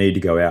instance. I don't need to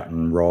go out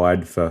and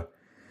ride for,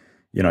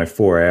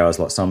 4 hours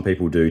like some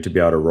people do to be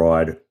able to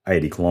ride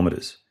 80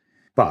 kilometers.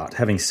 But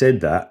having said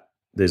that,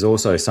 there's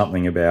also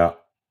something about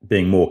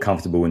being more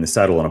comfortable in the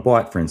saddle on a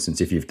bike, for instance,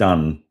 if you've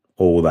done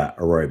all that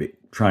aerobic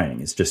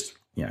training. It's just,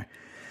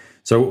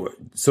 So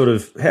sort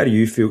of, how do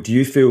you feel? Do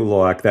you feel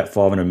like that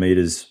 500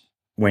 meters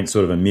went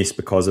sort of amiss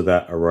because of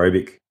that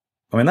aerobic?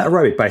 I mean, that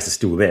aerobic base is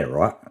still there,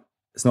 right?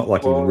 It's not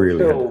like you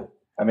really had it.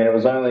 I mean, it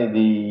was only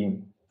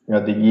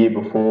the year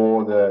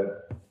before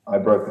that I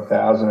broke the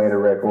 1,000-meter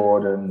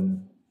record, and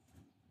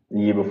the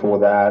year before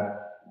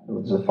that it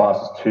was the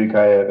fastest 2K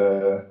I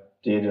ever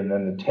did, and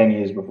then the 10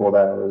 years before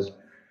that I was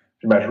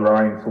pretty much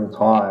rowing full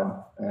time,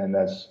 and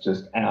that's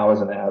just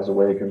hours and hours a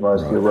week of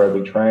mostly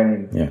aerobic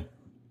training. Yeah.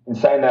 In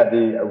saying that,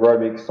 the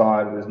aerobic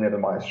side was never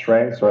my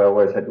strength, so I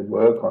always had to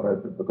work on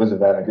it. But because of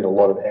that, I did a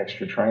lot of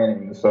extra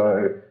training.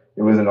 So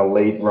it was an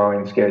elite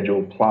rowing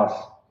schedule plus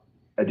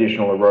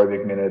additional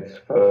aerobic minutes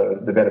for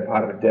the better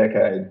part of a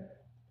decade.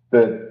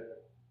 But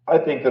I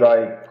think that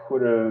I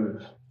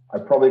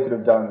probably could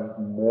have done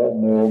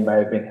more may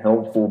have been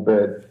helpful,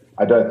 but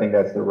I don't think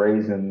that's the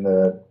reason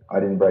that I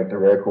didn't break the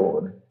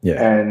record.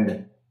 Yeah.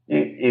 And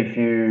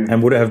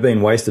And would it have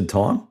been wasted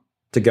time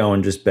to go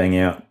and just bang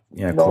out,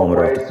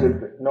 kilometre after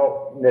kilometre?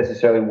 Not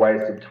necessarily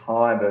wasted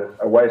time, but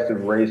a waste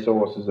of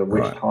resources, of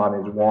which time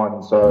is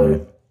one.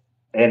 So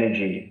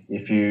energy,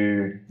 if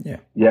you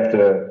have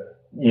to,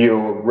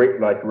 your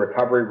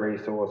recovery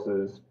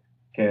resources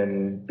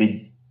can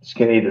be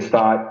can either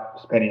start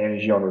spending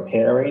energy on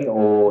repairing,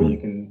 or you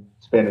can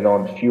spend it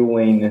on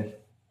fueling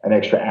an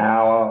extra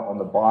hour on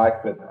the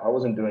bike. But I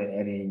wasn't doing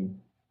any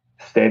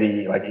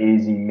steady, like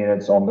easy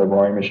minutes on the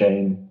rowing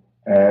machine.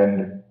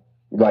 And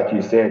like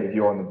you said, if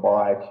you're on the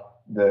bike,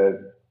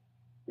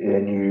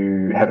 and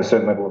you have a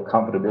certain level of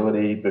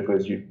comfortability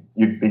because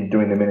you've been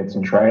doing the minutes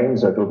in training,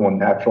 so it feels more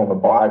natural on the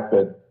bike.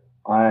 But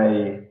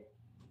I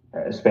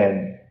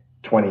spent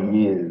 20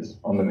 years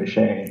on the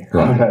machine.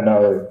 Right. I don't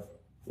know.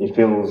 It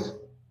feels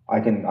I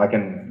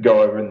can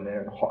go over in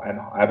there, and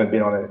I haven't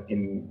been on it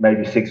in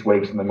maybe 6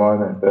 weeks in the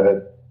moment,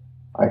 but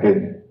I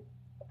could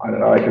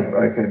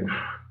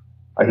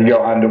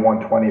go under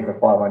 120 for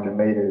 500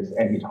 meters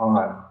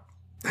anytime.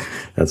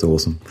 That's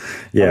awesome.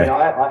 Yeah. I mean,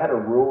 I had a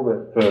rule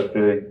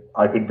that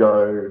I could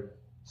go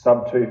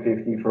sub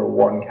 250 for a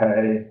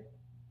 1K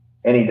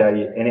any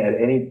day, at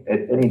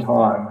any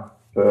time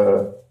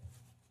for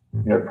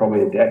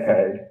probably a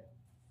decade.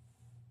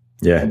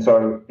 Yeah. And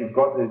so you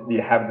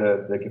have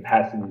the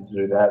capacity to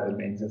do that. It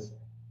means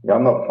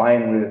I'm not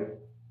playing with.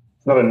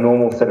 It's not a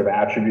normal set of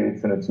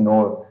attributes, and it's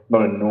not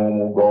a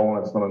normal goal,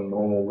 and it's not a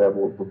normal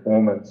level of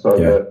performance. So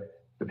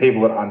the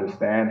people that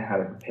understand how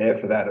to prepare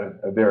for that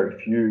are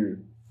very few.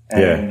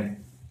 And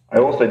I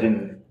also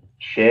didn't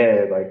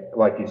share,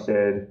 like you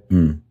said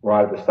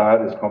right at the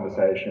start of this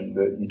conversation,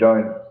 that you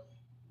don't,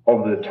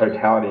 of the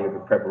totality of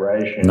the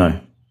preparation,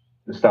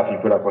 the stuff you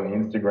put up on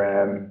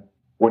Instagram,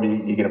 what are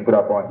you going to put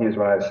up on, here's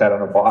when I sat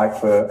on a bike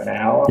for an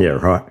hour. Yeah,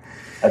 right.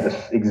 At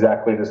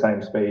exactly the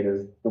same speed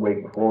as the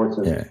week before. It's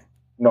just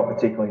not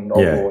particularly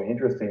novel or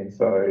interesting,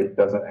 so it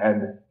doesn't,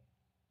 and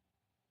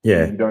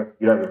you don't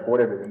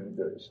record everything you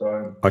do.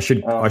 So I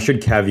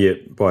should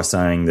caveat by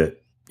saying that,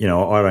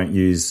 I don't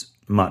use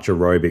much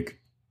aerobic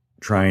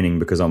training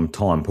because I'm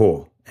time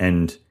poor.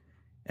 And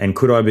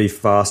could I be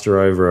faster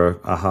over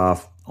a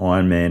half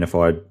Ironman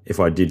if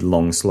I did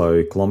long,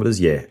 slow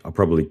kilometers? Yeah, I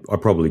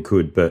probably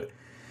could. But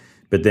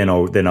then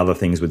other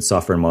things would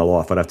suffer in my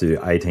life. I'd have to do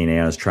 18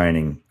 hours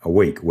training a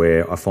week,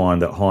 where I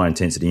find that high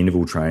intensity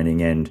interval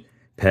training and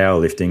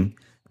powerlifting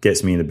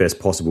gets me in the best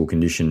possible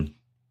condition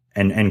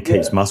and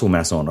keeps muscle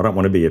mass on. I don't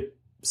want to be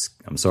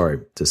I'm sorry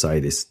to say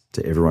this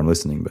to everyone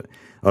listening, but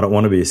I don't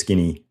want to be a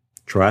skinny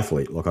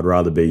triathlete. Like, I'd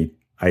rather be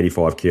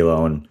 85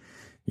 kilo and,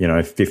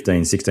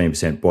 15,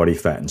 16% body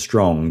fat and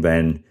strong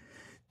than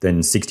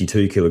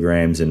 62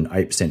 kilograms and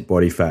 8%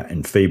 body fat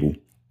and feeble,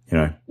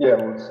 Yeah,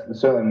 well, it's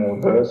certainly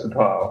more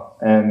versatile,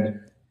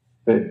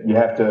 but you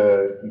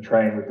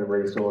train with the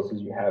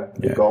resources you have,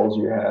 the goals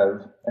you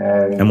have.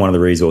 And one of the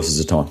resources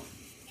is time.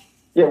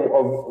 Yeah,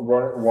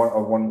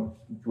 one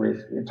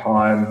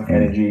time,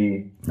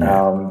 energy,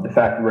 the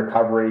fact of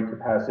recovery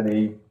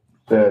capacity,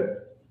 that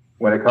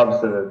when it comes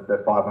to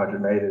the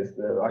 500 meters,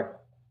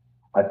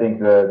 I think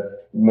the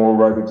more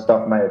aerobic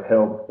stuff may have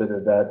helped, but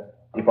that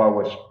if I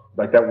was,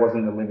 that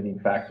wasn't the limiting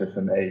factor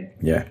for me.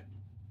 Yeah.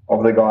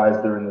 Of the guys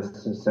that are in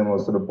this similar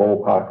sort of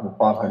ballpark in the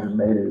 500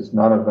 meters,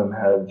 none of them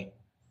have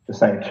the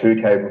same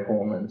 2K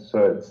performance.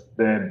 So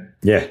they're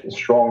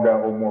stronger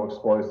or more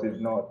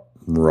explosive, not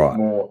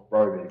more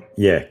aerobic.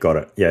 Yeah, got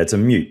it. Yeah, it's a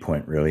moot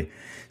point, really.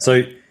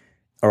 So,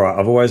 all right,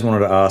 I've always wanted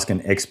to ask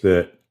an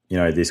expert,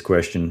 this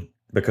question,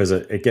 because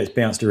it gets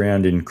bounced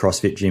around in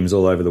CrossFit gyms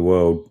all over the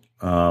world.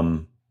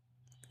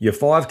 Your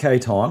 5K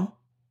time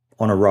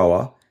on a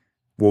rower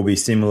will be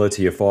similar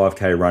to your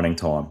 5K running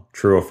time.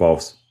 True or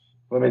false?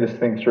 Let me just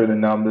think through the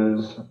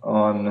numbers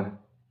on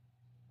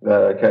that.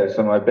 Okay,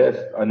 so I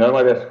know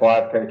my best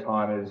 5K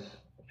time is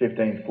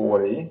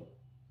 15:40.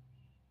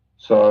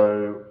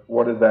 So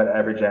what does that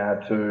average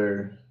out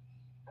to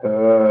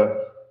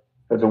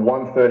there's a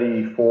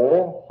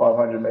 134,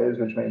 500 meters,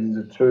 which means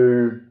it's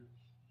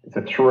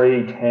a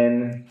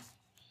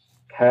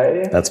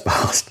 3:10K. That's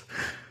fast.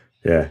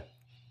 Yeah.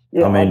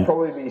 Yeah, I'd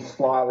probably be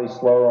slightly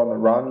slower on the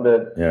run,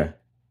 but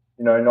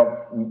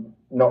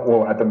not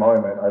well at the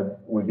moment. I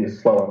would be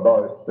slow on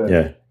both. But,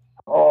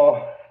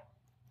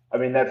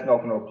 that's not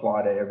going to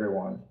apply to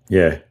everyone.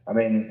 Yeah.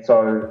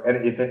 So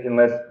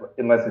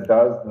unless it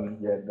does, then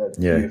that's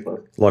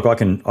useless. Like I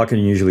can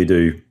usually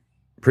do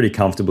pretty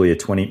comfortably a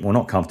 20. Well,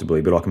 not comfortably,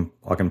 but I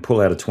can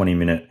pull out a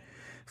 20-minute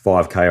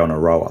 5K on a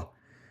rower,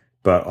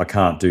 but I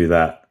can't do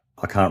that.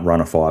 I can't run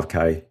a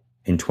 5K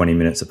in 20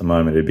 minutes at the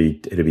moment. It'd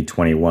be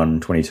 21,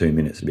 22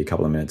 minutes. It'd be a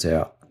couple of minutes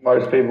out.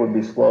 Most people would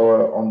be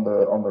slower on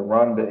the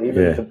run, but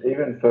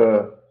even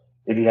for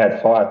if you had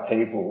 5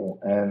 people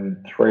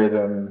and 3 of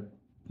them,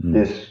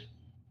 this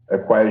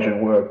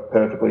equation worked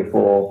perfectly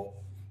for.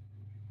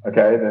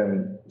 Okay,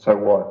 then so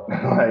what?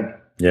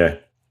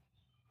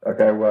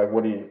 Okay, well,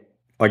 what do you?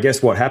 I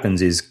guess what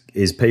happens is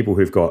people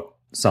who've got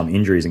some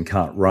injuries and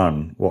can't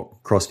run,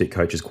 what CrossFit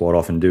coaches quite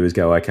often do is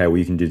go, okay, well,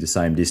 you can do the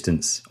same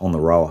distance on the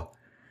rower.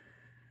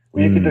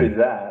 Well, you can do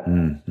that,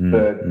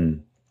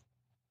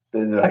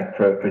 but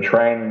for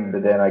training,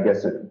 but then I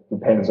guess it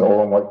depends all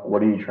on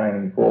what are you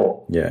training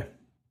for. Yeah.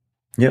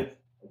 Yep.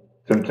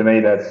 So to me,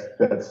 that's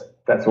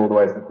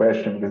always the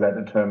question, because that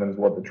determines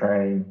what the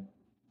training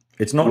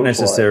It's not looks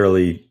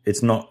necessarily.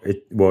 It's not.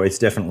 It's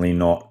definitely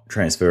not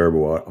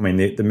transferable. I mean,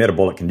 the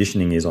metabolic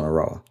conditioning is on a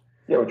rower.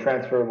 Yeah, well,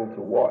 transferable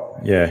to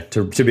what? Yeah,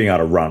 to being able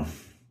to run.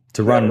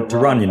 To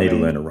run, you need to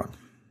learn to run.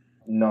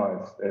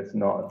 No, it's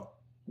not.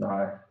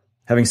 No.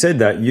 Having said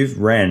that, you've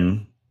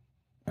ran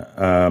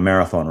a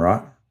marathon,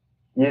 right?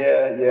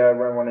 Yeah, I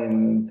ran one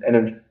in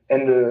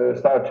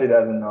start of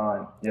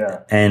 2009.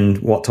 Yeah. And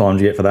what time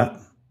did you get for that?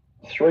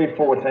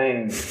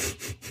 3:14.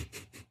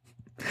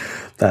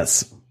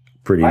 That's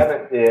pretty.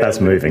 That's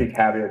moving. moving.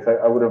 Caveats.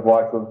 I would have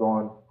liked to have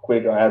gone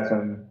quick. I had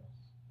some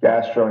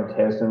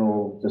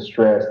gastrointestinal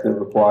distress that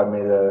required me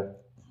to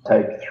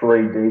take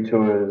 3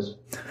 detours,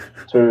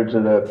 2 to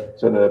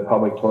the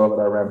public toilet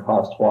I ran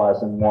past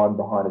twice, and 1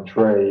 behind a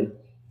tree,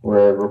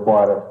 where it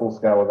required a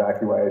full-scale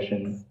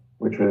evacuation,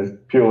 which was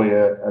purely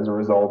as a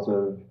result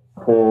of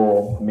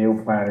poor meal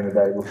planning the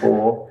day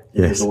before.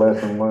 Yes. It was a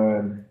lesson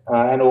learned.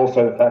 And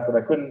also the fact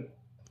that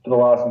for the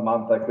last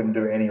month, I couldn't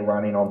do any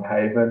running on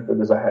pavement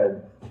because I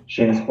had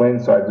shin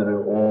splints, so I had to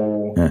do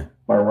all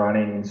my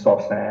running in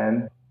soft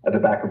sand at the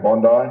back of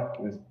Bondi.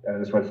 And I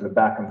just went to the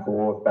back and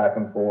forth.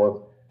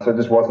 So it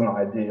just wasn't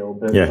ideal,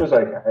 but it was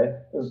okay.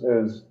 It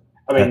was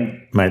I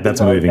mean, mate, that's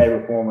moving. Okay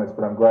performance,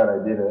 but I'm glad I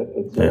did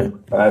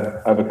it. I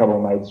have a couple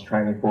of mates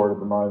training for it at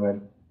the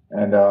moment,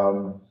 and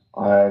I'm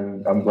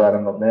glad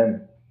I'm not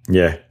them.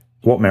 Yeah.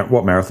 What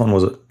marathon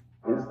was it?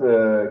 It's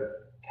the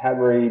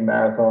Cadbury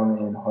Marathon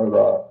in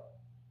Hobart.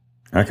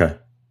 Okay.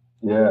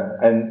 Yeah,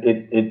 and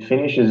it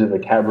finishes at the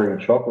Cadbury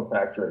Chocolate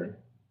Factory.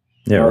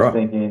 Yeah, I was right.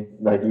 thinking,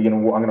 like, I'm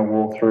going to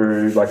walk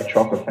through like a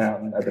chocolate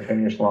fountain at the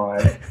finish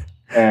line,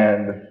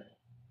 and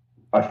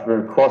I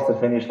crossed the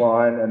finish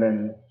line, and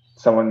then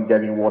someone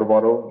gave me a water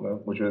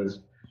bottle, which was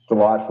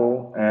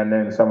delightful, and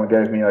then someone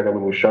gave me like a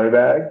little show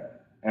bag,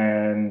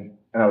 and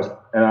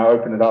I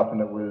opened it up,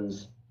 and it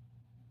was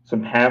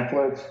some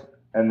pamphlets,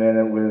 and then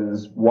it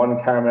was 1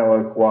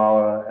 caramello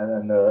koala,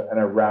 and then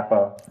a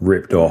wrapper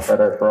ripped off.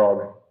 Photo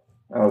frog.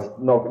 I was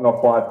not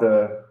quite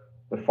the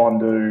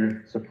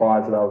fondue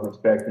surprise that I was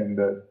expecting,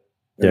 but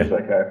it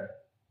was okay.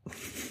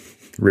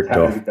 Ripped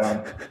off.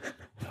 Done.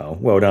 Oh,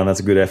 well done. That's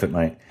a good effort,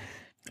 mate.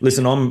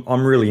 Listen,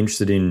 I'm really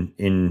interested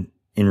in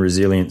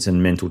resilience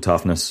and mental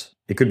toughness.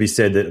 It could be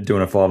said that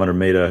doing a 500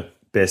 meter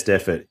best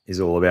effort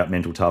is all about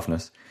mental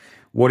toughness.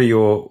 What are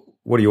your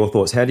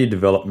thoughts? How do you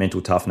develop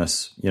mental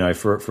toughness? You know,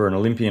 for an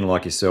Olympian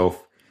like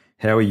yourself,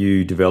 how are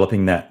you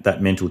developing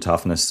that mental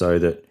toughness so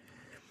that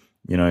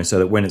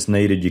when it's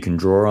needed, you can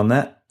draw on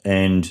that?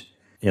 And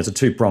it's a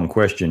 2-pronged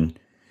question.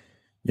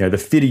 You know, the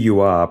fitter you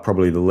are,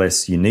 probably the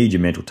less you need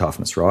your mental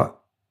toughness, right?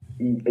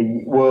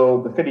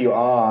 Well, the fitter you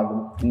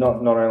are,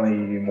 not only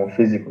are you more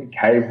physically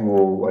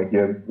capable, like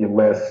you're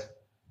less,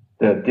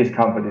 the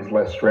discomfort is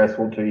less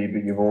stressful to you,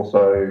 but you've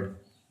also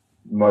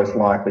most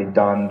likely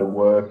done the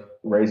work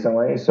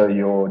recently, so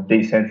you're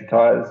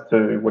desensitized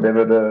to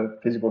whatever the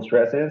physical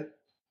stress is.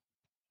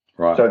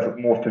 Right. So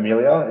it's more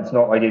familiar. It's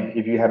not like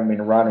if you haven't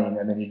been running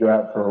and then you go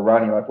out for a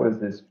run, you're like, what is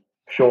this?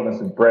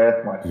 Shortness of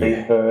breath, my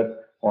feet hurt,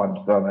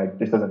 I'm like,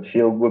 this doesn't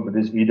feel good,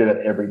 but you do that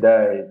every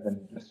day, then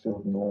it just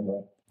feels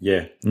normal.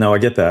 Yeah. No, I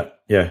get that.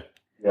 Yeah.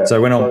 So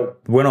when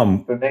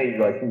I'm for me,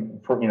 like,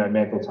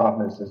 mental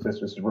toughness is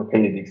just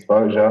repeated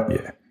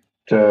exposure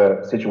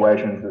to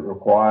situations that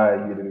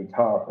require you to be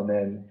tough, and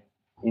then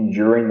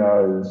enduring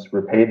those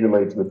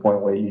repeatedly to the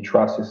point where you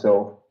trust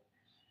yourself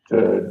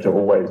to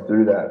always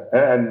do that,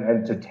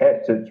 and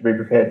to be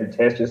prepared to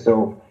test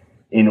yourself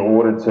in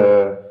order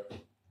to,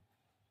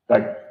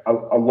 like,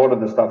 a lot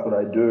of the stuff that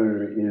I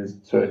do is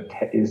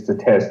to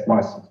test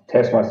myself,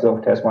 test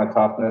my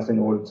toughness in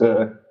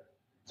order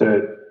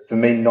for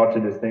me not to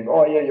just think,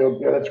 oh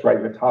yeah, that's great,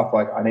 you're tough.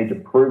 Like, I need to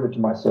prove it to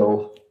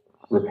myself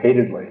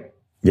repeatedly.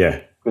 Yeah.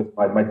 Because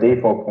my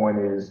default point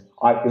is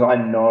because I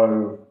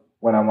know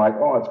when I'm like,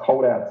 oh, it's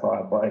cold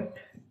outside, like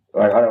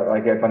I don't,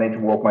 like, if I need to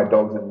walk my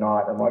dogs at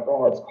night, I'm like,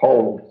 oh, it's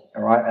cold,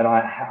 all right, and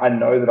I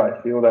know that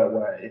I feel that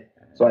way,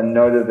 so I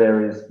know that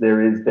there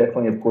is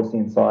definitely a pussy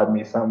inside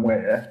me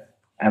somewhere,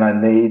 and I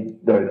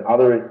need those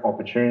other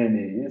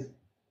opportunities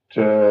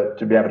to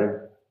be able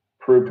to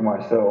prove to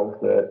myself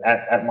that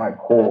at my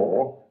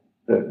core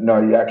that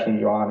no, you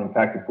aren't in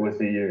fact a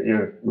pussy,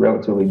 you're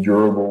relatively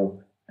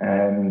durable,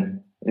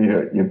 and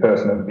you're a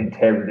person of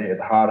integrity at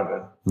the heart of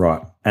it.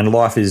 Right, and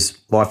life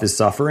is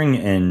suffering,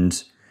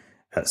 and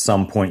at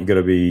some point you've got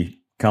to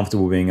be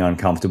comfortable being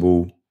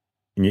uncomfortable.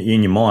 In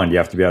your mind, you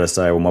have to be able to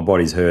say, well, my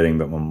body's hurting,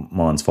 but my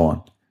mind's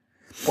fine.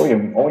 Or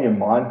your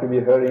mind could be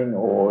hurting,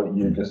 or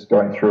you're just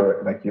going through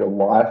it. Like, your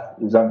life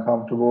is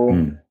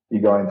uncomfortable.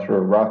 You're going through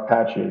a rough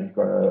patch. You've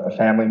got a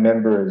family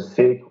member is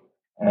sick,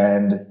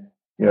 and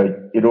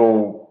it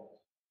all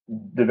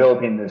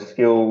developing the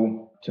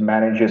skill to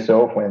manage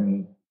yourself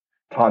when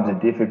times are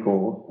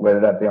difficult, whether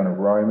that be on a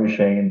rowing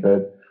machine,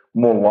 but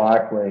more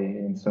likely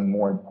in some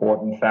more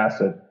important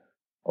facet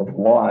of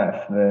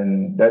life,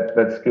 then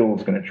that skill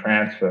is going to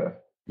transfer.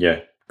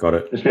 Yeah, got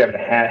it. Just be able to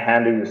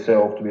handle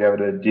yourself, to be able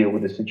to deal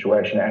with the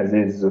situation as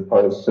is, as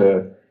opposed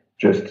to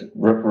just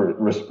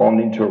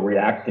responding to it,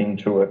 reacting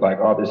to it, like,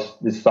 oh,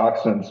 this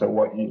sucks, and so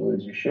what, you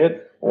lose your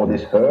shit, or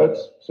this hurts,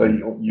 so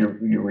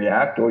you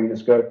react, or you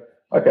just go,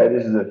 okay,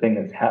 this is a thing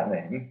that's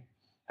happening,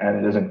 and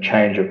it doesn't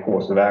change your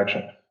course of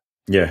action.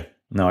 Yeah,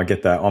 no, I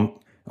get that.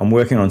 I'm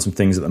working on some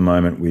things at the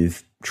moment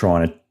with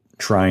trying to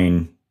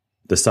train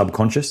the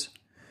subconscious.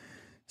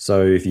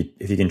 So if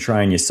you can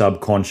train your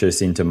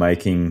subconscious into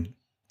making,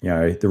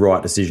 the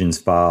right decisions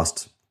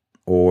fast,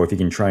 or if you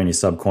can train your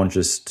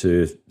subconscious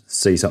to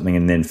see something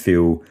and then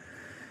feel,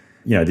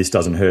 this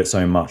doesn't hurt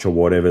so much or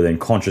whatever, then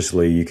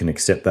consciously you can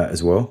accept that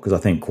as well. Because I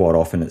think quite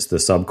often it's the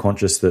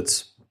subconscious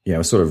that's,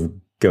 sort of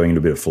going into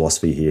a bit of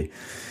philosophy here.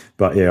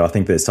 But yeah, I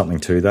think there's something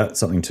to that,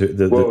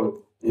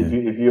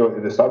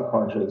 if the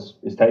subconscious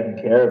is taking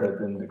care of it,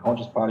 then the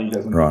conscious part of you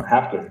doesn't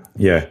have to.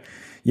 Yeah.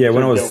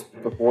 So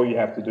before you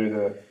have to do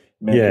the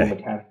mental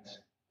mechanics.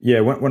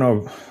 Yeah, when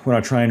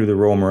I trained with the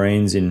Royal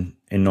Marines in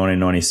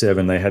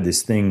 1997, they had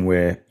this thing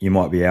where you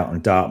might be out on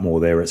Dartmoor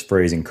there, it's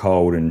freezing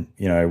cold, and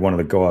one of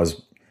the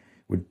guys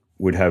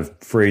would have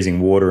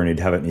freezing water and he'd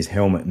have it in his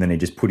helmet, and then he'd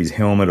just put his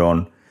helmet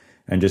on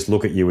and just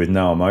look at you with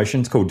no emotion.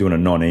 It's called doing a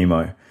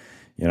non-emo,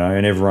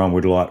 and everyone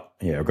would like,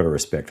 I've got to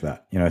respect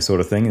that, sort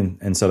of thing.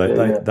 And so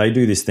they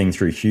do this thing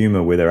through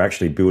humour where they're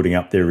actually building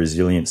up their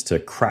resilience to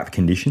crap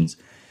conditions.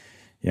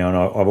 And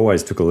I've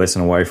always took a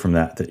lesson away from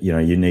that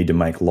you need to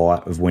make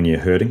light of when you're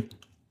hurting,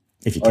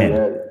 if you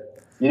can.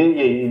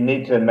 You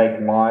need to make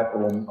light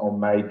or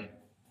make,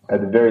 at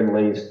the very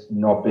least,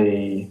 not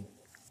be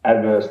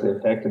adversely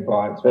affected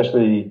by it,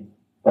 especially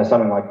by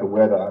something like the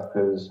weather,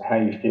 because how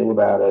you feel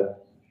about it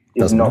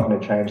is not going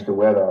to change the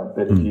weather.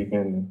 But if you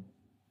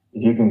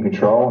can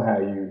control how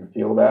you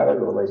feel about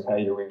it, or at least how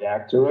you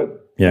react to it.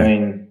 Yeah. I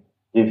mean,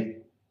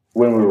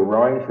 when we were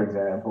rowing, for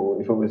example,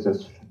 if it was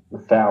just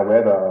foul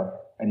weather,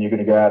 and you're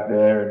going to go out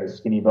there in a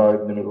skinny boat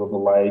in the middle of the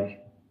lake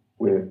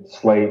with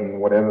sleet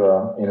and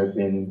whatever, and you're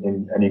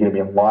going to be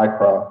in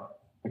Lycra,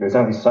 there's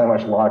only so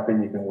much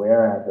Lycra you can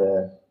wear out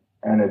there,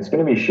 and it's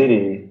going to be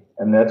shitty,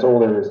 and that's all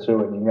there is to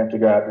it, and you have to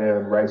go out there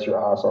and race your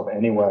ass off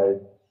anyway.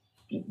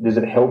 Does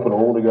it help at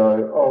all to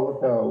go, oh,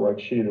 look how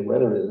shitty the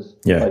weather is?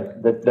 Yeah.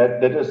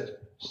 That just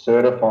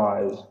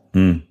certifies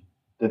that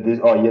it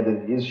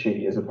is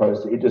shitty, as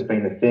opposed to it just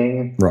being a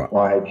thing,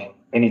 like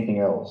anything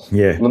else.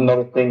 Yeah. Not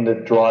a thing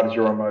that drives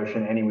your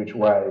emotion any which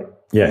way.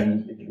 Yeah.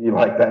 And you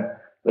like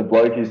that, the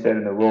bloke you said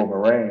in the Royal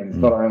Marines,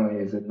 not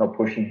only is it not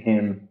pushing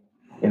him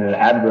in an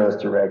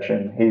adverse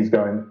direction, he's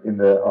going in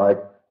the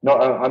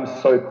I'm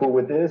so cool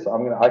with this,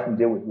 I can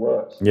deal with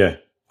worse. Yeah.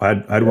 I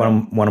had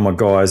one of my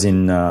guys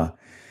in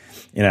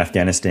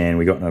Afghanistan.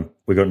 We got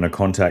in a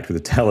contact with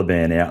the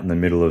Taliban out in the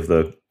middle of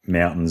the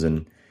mountains,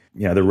 and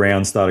the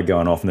rounds started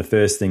going off, and the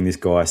first thing this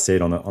guy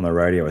said on the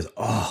radio was,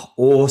 "Oh,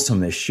 awesome!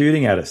 They're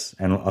shooting at us!"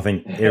 And I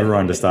think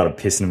everyone just started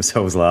pissing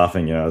themselves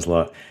laughing. I was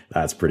like,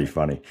 "That's pretty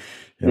funny."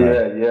 Yeah.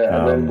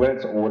 And then when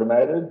it's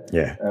automated,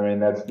 I mean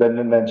that's the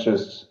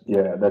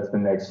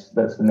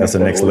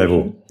next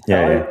level.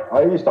 Yeah.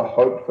 I used to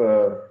hope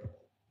for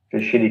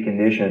shitty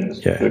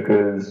conditions,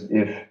 because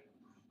if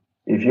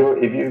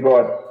you've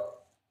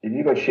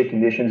got shit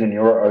conditions and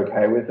you're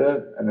okay with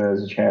it, and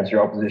there's a chance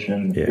your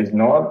opposition is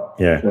not,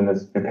 then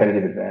there's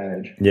competitive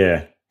advantage.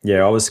 Yeah.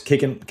 I was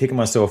kicking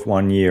myself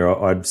one year.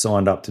 I'd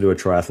signed up to do a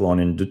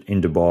triathlon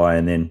in Dubai,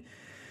 and then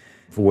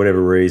for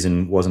whatever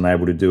reason wasn't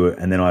able to do it.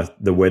 And then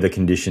the weather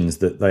conditions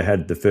that they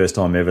had the first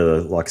time ever,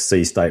 like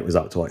sea state was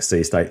up to like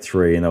sea state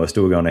 3, and they were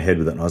still going ahead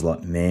with it. And I was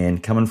like, man,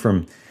 coming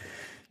from,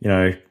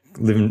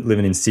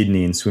 living in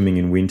Sydney and swimming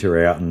in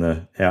winter out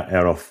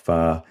out off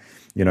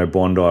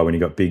Bondi, when you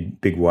got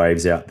big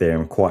waves out there,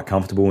 and quite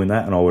comfortable in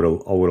that, and I would have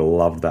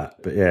loved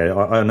that. But yeah,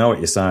 I know what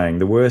you're saying.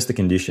 The worse the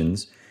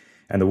conditions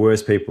and the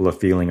worse people are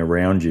feeling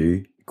around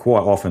you,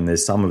 quite often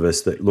there's some of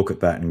us that look at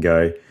that and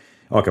go,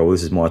 okay, well,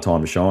 this is my time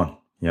to shine.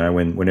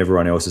 When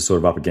everyone else is sort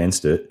of up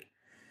against it,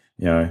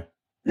 and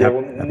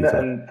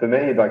for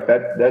me, like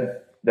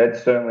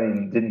that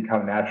certainly didn't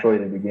come naturally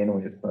to begin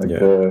with.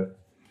 The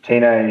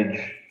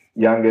teenage,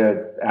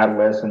 younger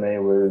adolescent me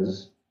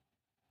was,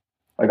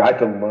 I had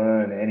to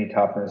learn any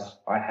toughness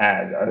I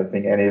had. I don't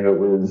think any of it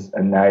was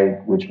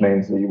innate, which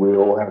means that we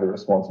all have the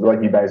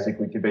responsibility. You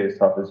basically could be as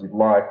tough as you'd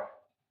like.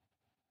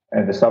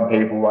 And for some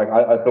people,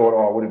 I thought,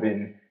 I would have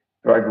been,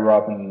 if I grew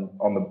up in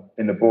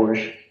the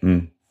bush,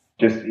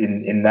 just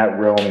in that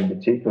realm in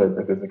particular,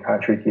 because the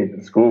country kids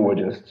at school were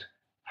just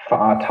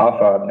far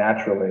tougher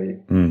naturally,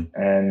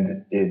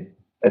 and then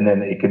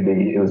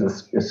it was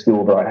a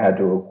skill that I had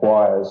to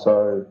acquire.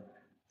 So,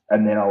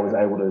 and then I was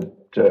able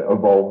to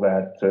evolve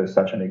that to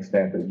such an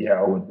extent that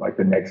I would, like,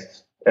 the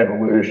next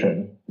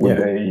evolution would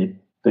be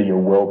that you're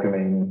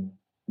welcoming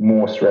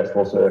more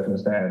stressful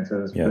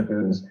circumstances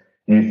because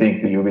you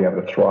think that you'll be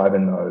able to thrive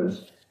in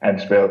those, and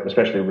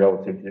especially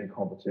relative to your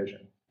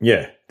competition.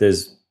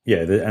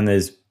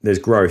 There's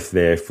growth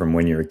there from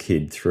when you're a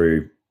kid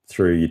through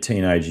your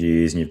teenage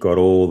years, and you've got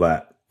all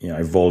that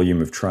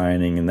volume of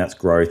training, and that's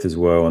growth as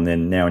well. And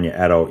then now in your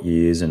adult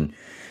years, and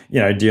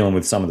dealing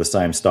with some of the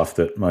same stuff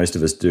that most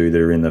of us do that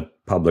are in the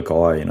public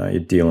eye. You're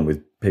dealing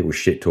with people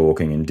shit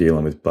talking and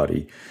dealing with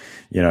bloody,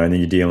 and then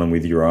you're dealing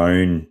with your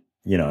own,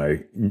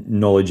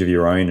 knowledge of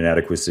your own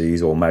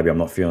inadequacies, or maybe I'm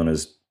not feeling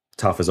as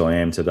tough as I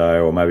am today,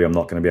 or maybe I'm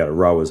not going to be able to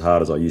row as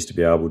hard as I used to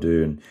be able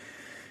to.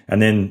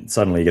 And then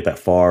suddenly you get that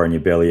fire in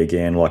your belly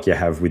again, like you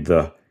have with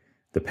the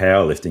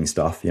powerlifting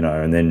stuff,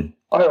 and then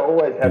I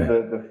always have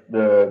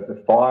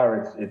the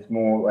fire. It's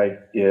more like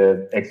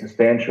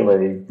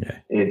existentially. Yeah.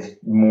 It's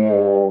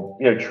more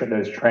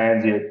those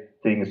transient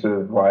things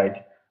of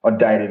like on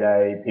day to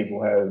day.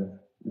 People have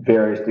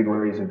various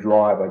degrees of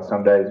drive. Like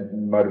some days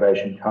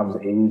motivation comes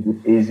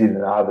easier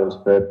than others,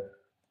 but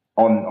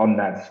on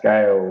that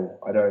scale,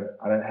 I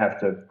don't have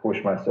to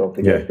push myself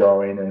to get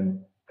going.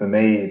 And for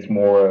me, it's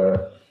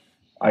more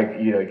I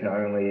can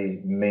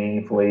only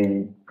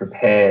meaningfully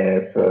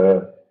prepare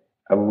for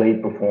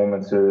elite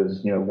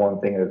performances, one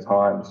thing at a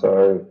time.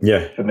 So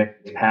for me,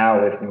 it's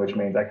powerlifting, which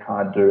means I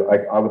can't do.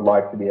 I would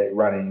like to be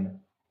running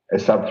a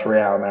sub 3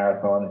 hour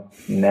marathon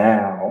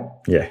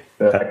now. Yeah,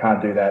 but I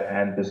can't do that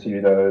and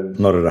pursue those.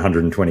 Not at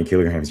 120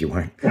 kilograms, you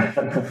won't.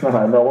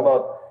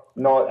 No,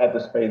 not at the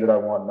speed that I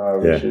want. No,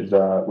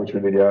 which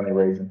would be the only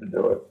reason to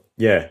do it.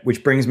 Yeah,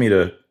 which brings me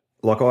to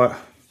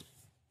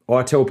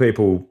I tell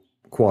people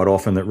quite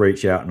often that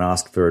reach out and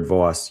ask for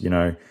advice.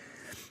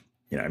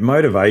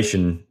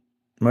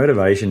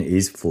 Motivation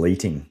is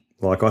fleeting.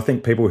 Like, I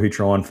think people who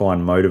try and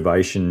find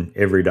motivation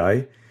every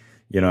day,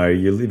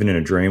 you're living in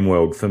a dream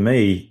world. For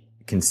me,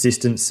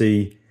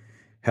 consistency,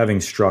 having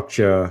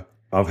structure.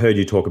 I've heard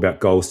you talk about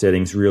goal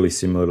settings, really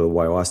similar to the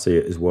way I see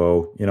it as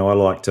well. I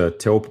like to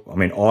tell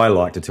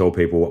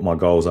people what my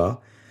goals are,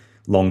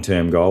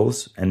 long-term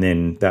goals, and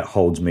then that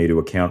holds me to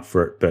account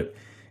for it. But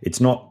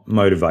it's not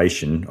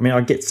motivation. I mean,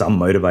 I get some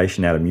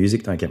motivation out of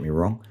music, don't get me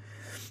wrong,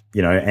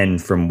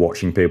 and from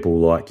watching people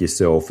like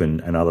yourself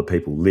and other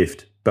people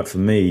lift. But for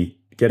me,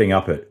 getting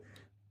up at,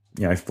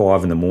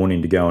 5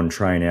 a.m. to go and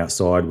train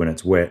outside when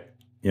it's wet,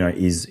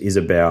 is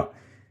about,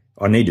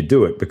 I need to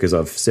do it because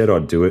I've said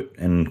I'd do it,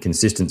 and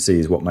consistency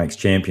is what makes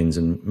champions,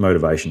 and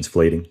motivation's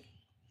fleeting.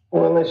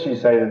 Well, unless you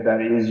say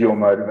that is your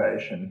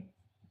motivation,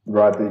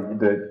 right?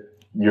 That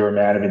your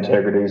amount of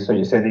integrity. So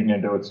you said you're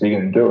going to do it, so you're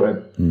going to do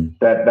it.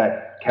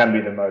 That can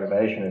be the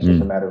motivation. It's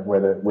just a matter of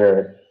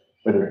whether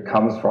it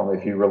comes from.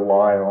 If you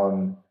rely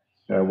on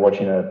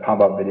watching a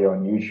pump up video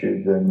on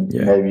YouTube, then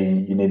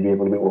maybe you need to be a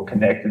little bit more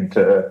connected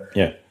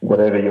to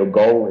whatever your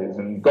goal is.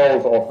 And goal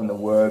is often the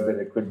word, but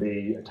it could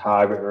be a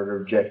target or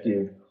an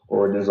objective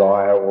or a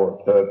desire or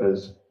a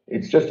purpose.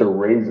 It's just a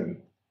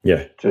reason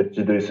to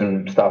do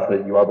some stuff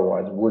that you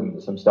otherwise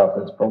wouldn't, some stuff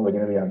that's probably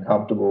going to be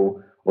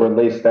uncomfortable, or at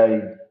least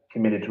stay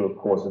committed to a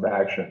course of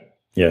action.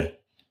 Yeah.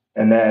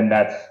 And then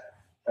that's,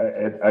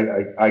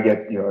 I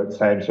get, the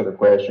same sort of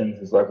questions.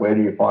 It's like, where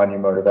do you find your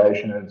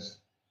motivation?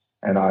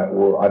 I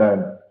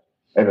don't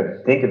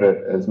ever think of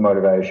it as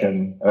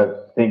motivation. I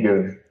don't think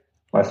of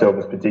myself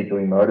as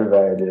particularly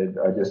motivated.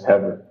 I just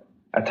have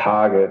a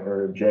target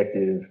or an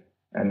objective,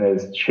 and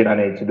there's shit I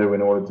need to do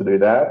in order to do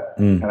that.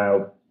 And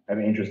I'm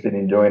interested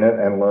in doing it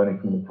and learning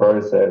from the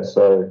process.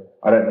 So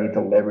I don't need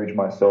to leverage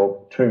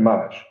myself too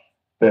much.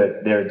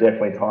 But there are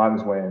definitely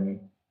times when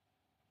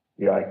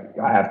I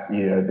have,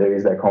 there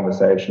is that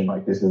conversation,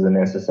 like, this is a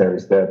necessary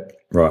step.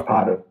 Right.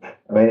 Part of,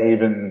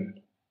 even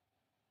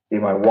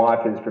my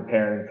wife is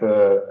preparing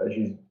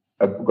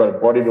I've got a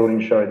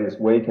bodybuilding show this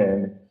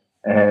weekend,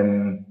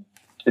 and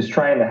is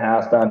trained the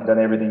house, done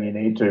everything you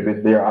need to,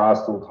 but there are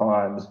still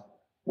times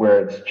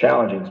where it's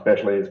challenging,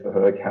 especially as for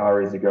her,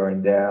 calories are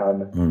going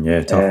down.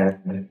 Tough.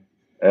 And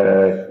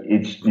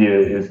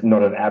it's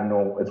not an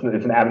abnormal.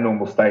 It's an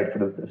abnormal state for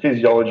the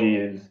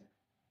physiology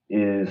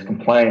is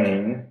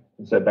complaining.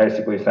 So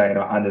basically saying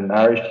I'm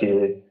undernourished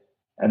here,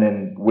 and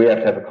then we have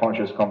to have a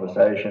conscious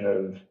conversation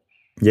of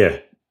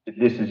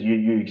this is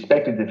you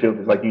expected to feel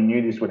this, like you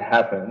knew this would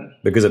happen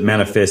because it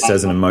manifests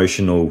as an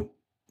emotional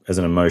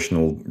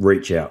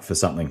reach out for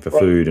something, for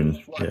food, and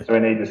so we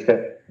need to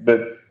step.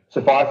 But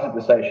suffice it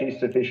to say, she's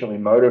sufficiently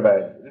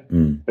motivated,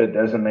 but it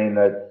doesn't mean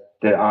that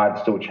there aren't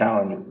still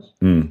challenges.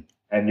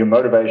 And your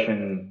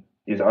motivation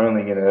is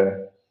only going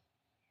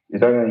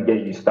to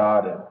get you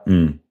started,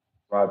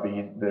 right? But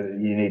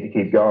you need to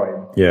keep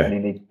going, and you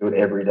need to do it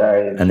every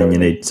day. And then you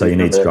need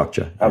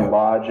structure, a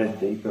larger,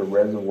 deeper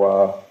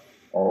reservoir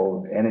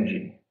of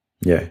energy.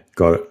 Yeah,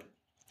 got it.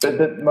 But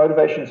the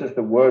motivation is just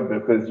the word,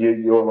 because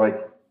you're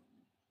like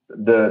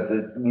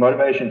the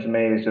motivation to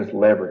me is just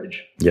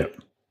leverage. Yeah.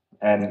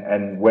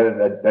 And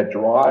whether that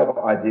drive,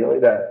 ideally,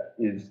 that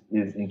is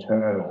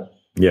internal.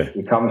 Yeah.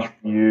 It comes from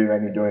you,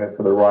 and you're doing it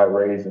for the right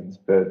reasons.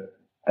 But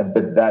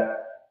that,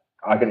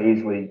 I could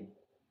easily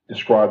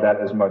describe that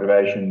as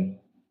motivation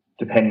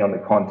depending on the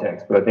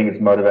context. But I think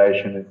it's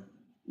motivation if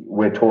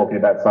we're talking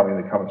about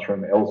something that comes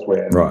from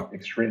elsewhere, right?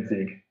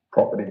 Extrinsic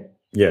property.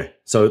 Yeah.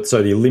 So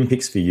the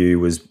Olympics for you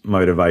was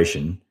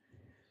motivation,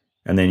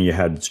 and then you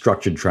had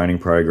structured training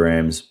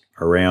programs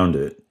around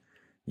it.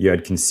 You were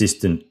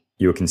consistent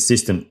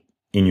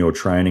in your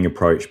training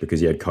approach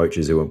because you had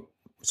coaches who were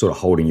sort of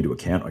holding you to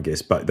account, I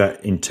guess. But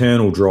that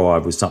internal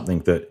drive was something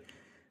that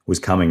was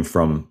coming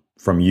from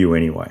you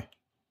anyway.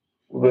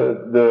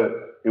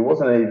 It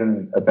wasn't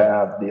even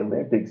about the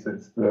Olympics.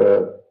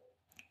 The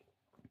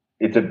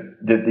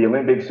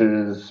Olympics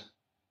is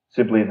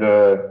simply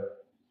going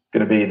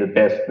to be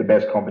the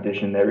best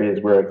competition there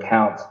is, where it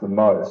counts the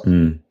most.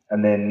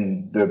 And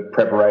then the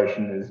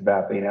preparation is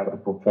about being able to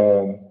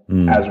perform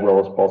as well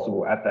as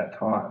possible at that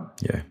time.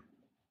 Yeah.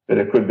 But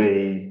it could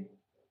be,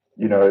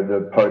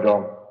 the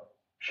podunk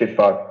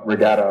shitfuck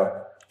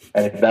regatta,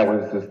 and if that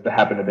was just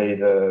happened to be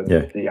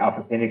the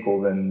upper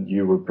pinnacle, then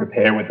you would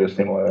prepare with a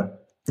similar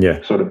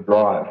sort of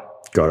drive.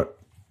 Got it.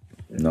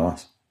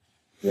 Nice.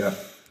 Yeah.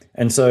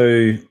 And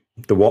so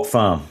the Watt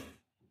Farm.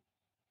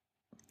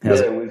 It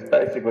was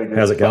basically just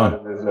how's it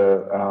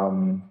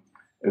going?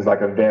 As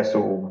like a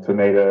vessel for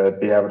me to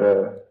be able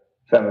to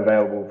I'm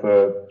available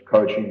for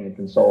coaching and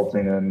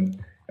consulting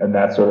and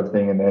that sort of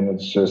thing, and then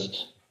it's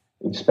just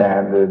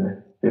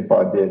expanded bit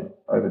by bit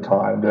over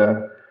time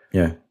to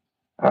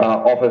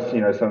offer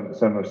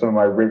some of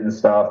my written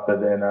stuff, but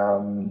then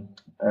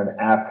an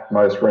app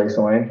most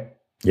recently.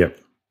 Yep,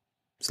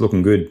 it's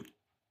looking good.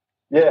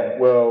 Yeah,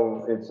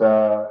 well, it's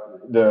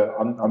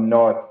I'm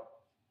not.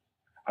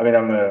 I mean,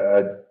 I'm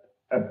a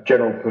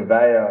general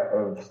purveyor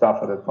of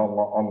stuff that's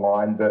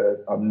online,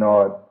 but I'm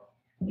not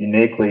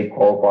uniquely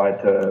qualified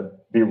to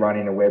be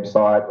running a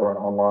website or an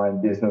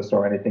online business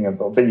or anything.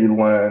 But you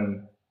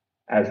learn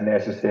as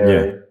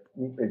necessary.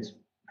 Yeah. It's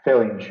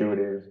fairly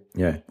intuitive.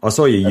 Yeah, I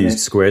saw you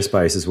use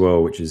Squarespace as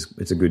well, which is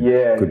it's a good.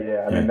 Yeah.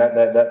 I mean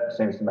that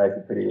seems to make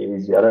it pretty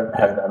easy. I don't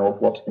have an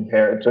awful lot to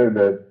compare it to,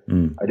 but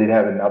I did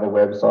have another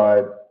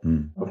website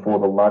before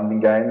the London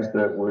Games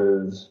that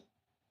was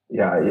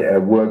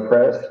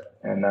WordPress.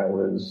 And that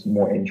was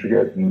more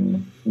intricate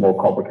and more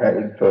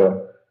complicated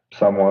for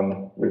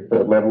someone with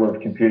the level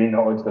of computing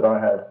knowledge that I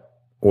have.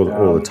 All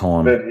the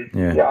time. But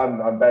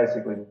I'm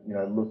basically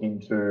looking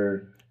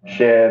to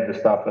share the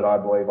stuff that I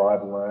believe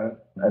I've learned,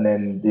 and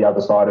then the other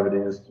side of it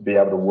is to be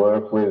able to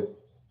work with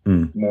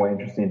more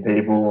interesting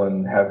people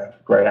and have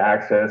greater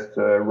access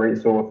to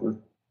resources.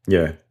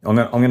 Yeah, I'm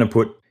going to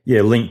put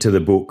link to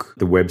the book,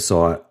 the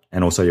website,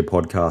 and also your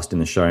podcast in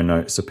the show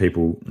notes so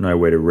people know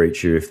where to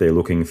reach you if they're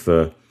looking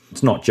for.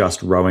 It's not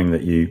just rowing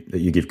that you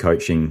give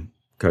coaching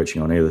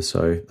on either,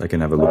 so they can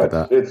have a look at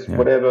that. It's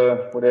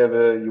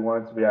whatever you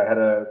want it to be. I had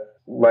a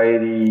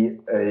lady,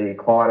 a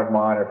client of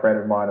mine, a friend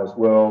of mine as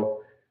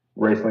well,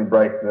 recently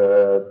break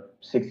the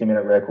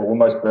 60-minute record,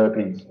 almost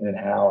burpees in an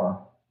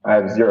hour. I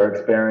have zero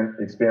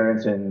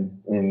experience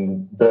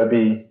in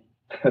burpee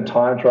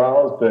time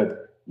trials,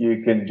 but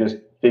you can just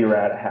figure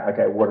out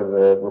what are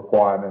the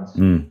requirements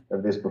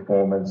of this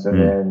performance, and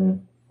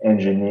then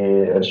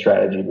engineer a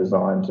strategy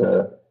designed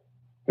to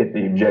hit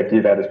the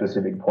objective at a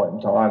specific point in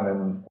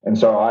time. And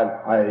so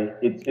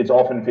it's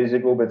often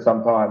physical, but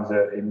sometimes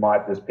it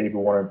might just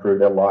people want to improve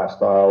their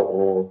lifestyle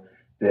or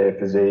their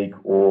physique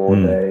or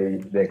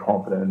their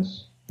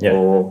confidence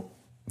or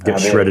get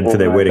shredded for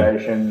their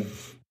wedding.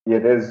 Yeah,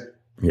 there's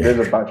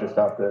a bunch of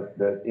stuff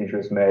that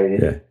interests me.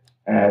 Yeah.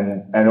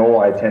 And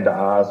all I tend to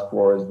ask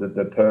for is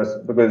the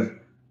person, because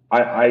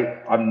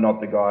I'm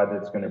not the guy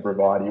that's going to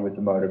provide you with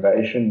the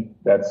motivation.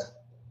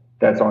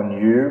 That's on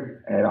you,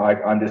 and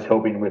I'm just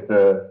helping with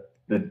the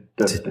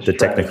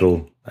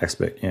technical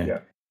aspect. Yeah.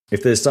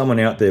 If there's someone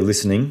out there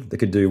listening that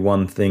could do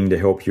one thing to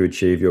help you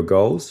achieve your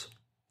goals,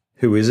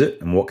 who is it,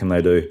 and what can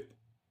they do?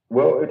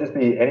 Well, it would just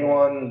be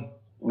anyone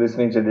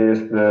listening to this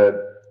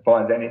that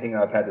finds anything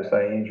I've had to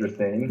say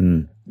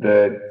interesting.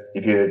 That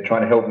if you're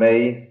trying to help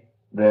me,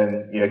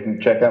 then you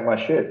can check out my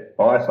shit.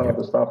 Buy some of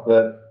the stuff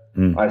that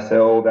I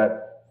sell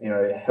that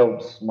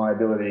helps my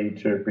ability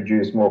to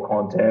produce more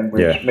content,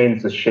 which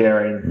means just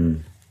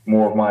sharing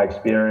more of my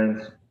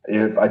experience.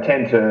 I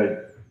tend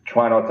to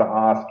try not to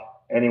ask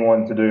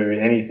anyone to do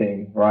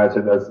anything, right?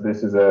 So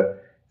this is a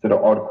sort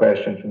of odd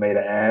question for me to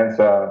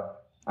answer.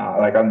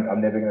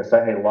 I'm never going to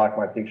say, hey, like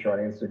my picture on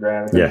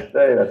Instagram.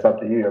 Hey, that's up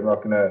to you. I'm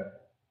not going to,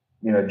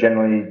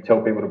 generally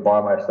tell people to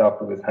buy my stuff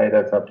because, hey,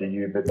 that's up to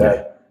you. But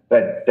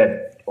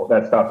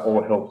that stuff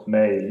all helps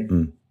me.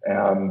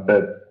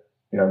 But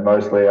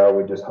mostly I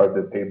would just hope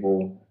that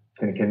people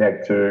can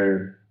connect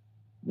to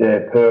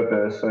their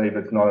purpose, and if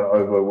it's not an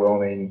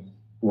overwhelming,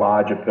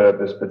 larger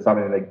purpose, but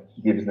something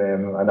that gives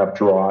them enough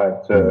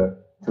drive to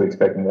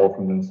expect more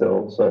from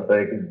themselves. So if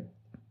they can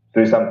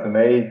do something for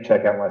me,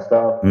 check out my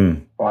stuff,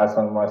 buy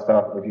some of my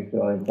stuff. If you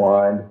feel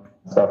inclined,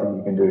 stuff that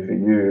you can do for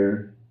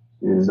you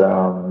is,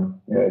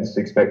 just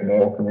expect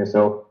more from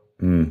yourself.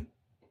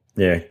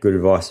 Yeah, good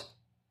advice.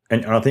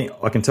 And I think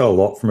I can tell a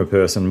lot from a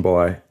person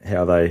by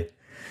how they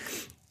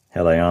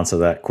answer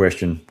that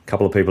question. A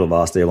couple of people have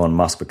asked Elon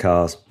Musk for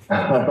cars.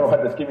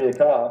 Just give me a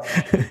car.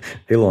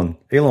 Elon.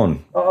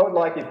 I would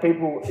like if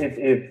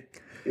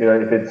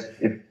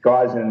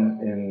guys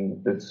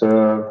in that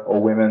serve or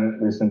women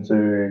listen to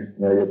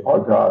your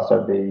podcast,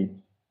 I'd be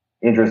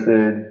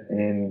interested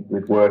in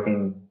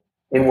working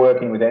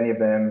with any of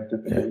them.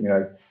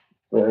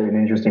 For an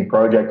interesting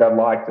project, I'd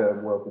like to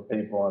work with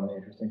people on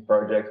interesting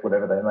projects,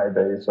 whatever they may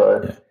be.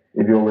 So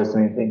if you're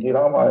listening thinking,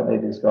 I might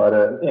need this guy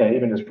to,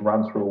 even just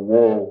run through a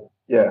wall,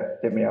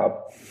 hit me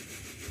up.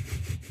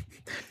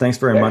 Thanks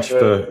very much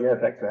for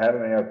thanks for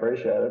having me. I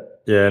appreciate it.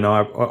 Yeah, no,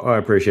 I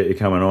appreciate you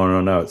coming on.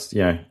 I know it's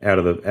out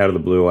of the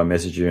blue. I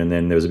messaged you, and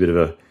then there was a bit of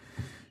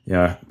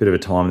a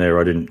time there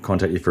where I didn't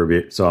contact you for a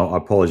bit, so I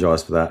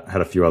apologise for that.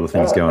 Had a few other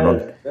things going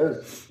on.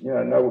 There's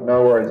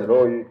no worries at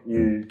all.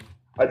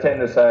 I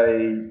tend to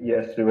say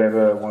yes to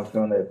whoever wants to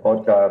be on their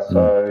podcast.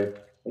 So,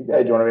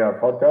 hey, do you want to be on a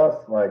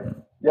podcast? Like,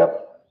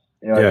 yep.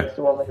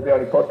 Still want me to be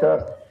on your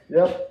podcast?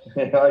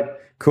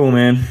 Yep. Cool,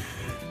 man.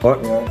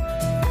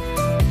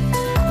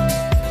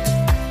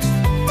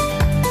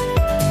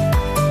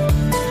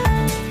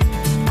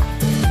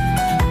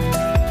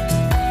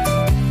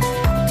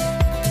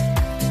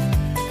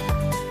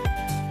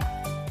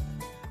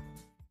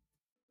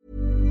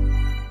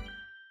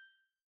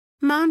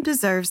 Mom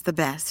deserves the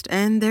best,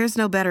 and there's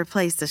no better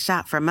place to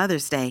shop for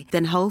Mother's Day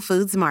than Whole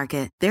Foods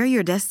Market. They're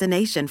your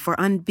destination for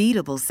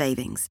unbeatable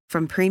savings,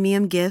 from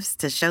premium gifts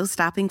to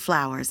show-stopping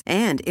flowers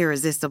and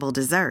irresistible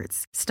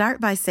desserts.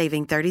 Start by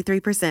saving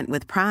 33%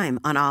 with Prime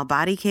on all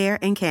body care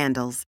and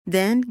candles.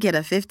 Then get a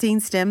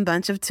 15-stem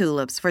bunch of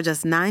tulips for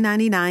just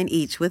 $9.99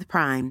 each with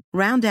Prime.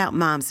 Round out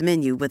Mom's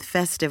menu with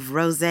festive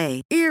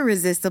rosé,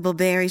 irresistible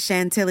berry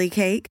chantilly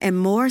cake, and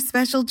more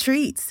special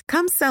treats.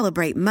 Come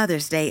celebrate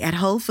Mother's Day at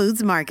Whole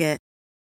Foods Market.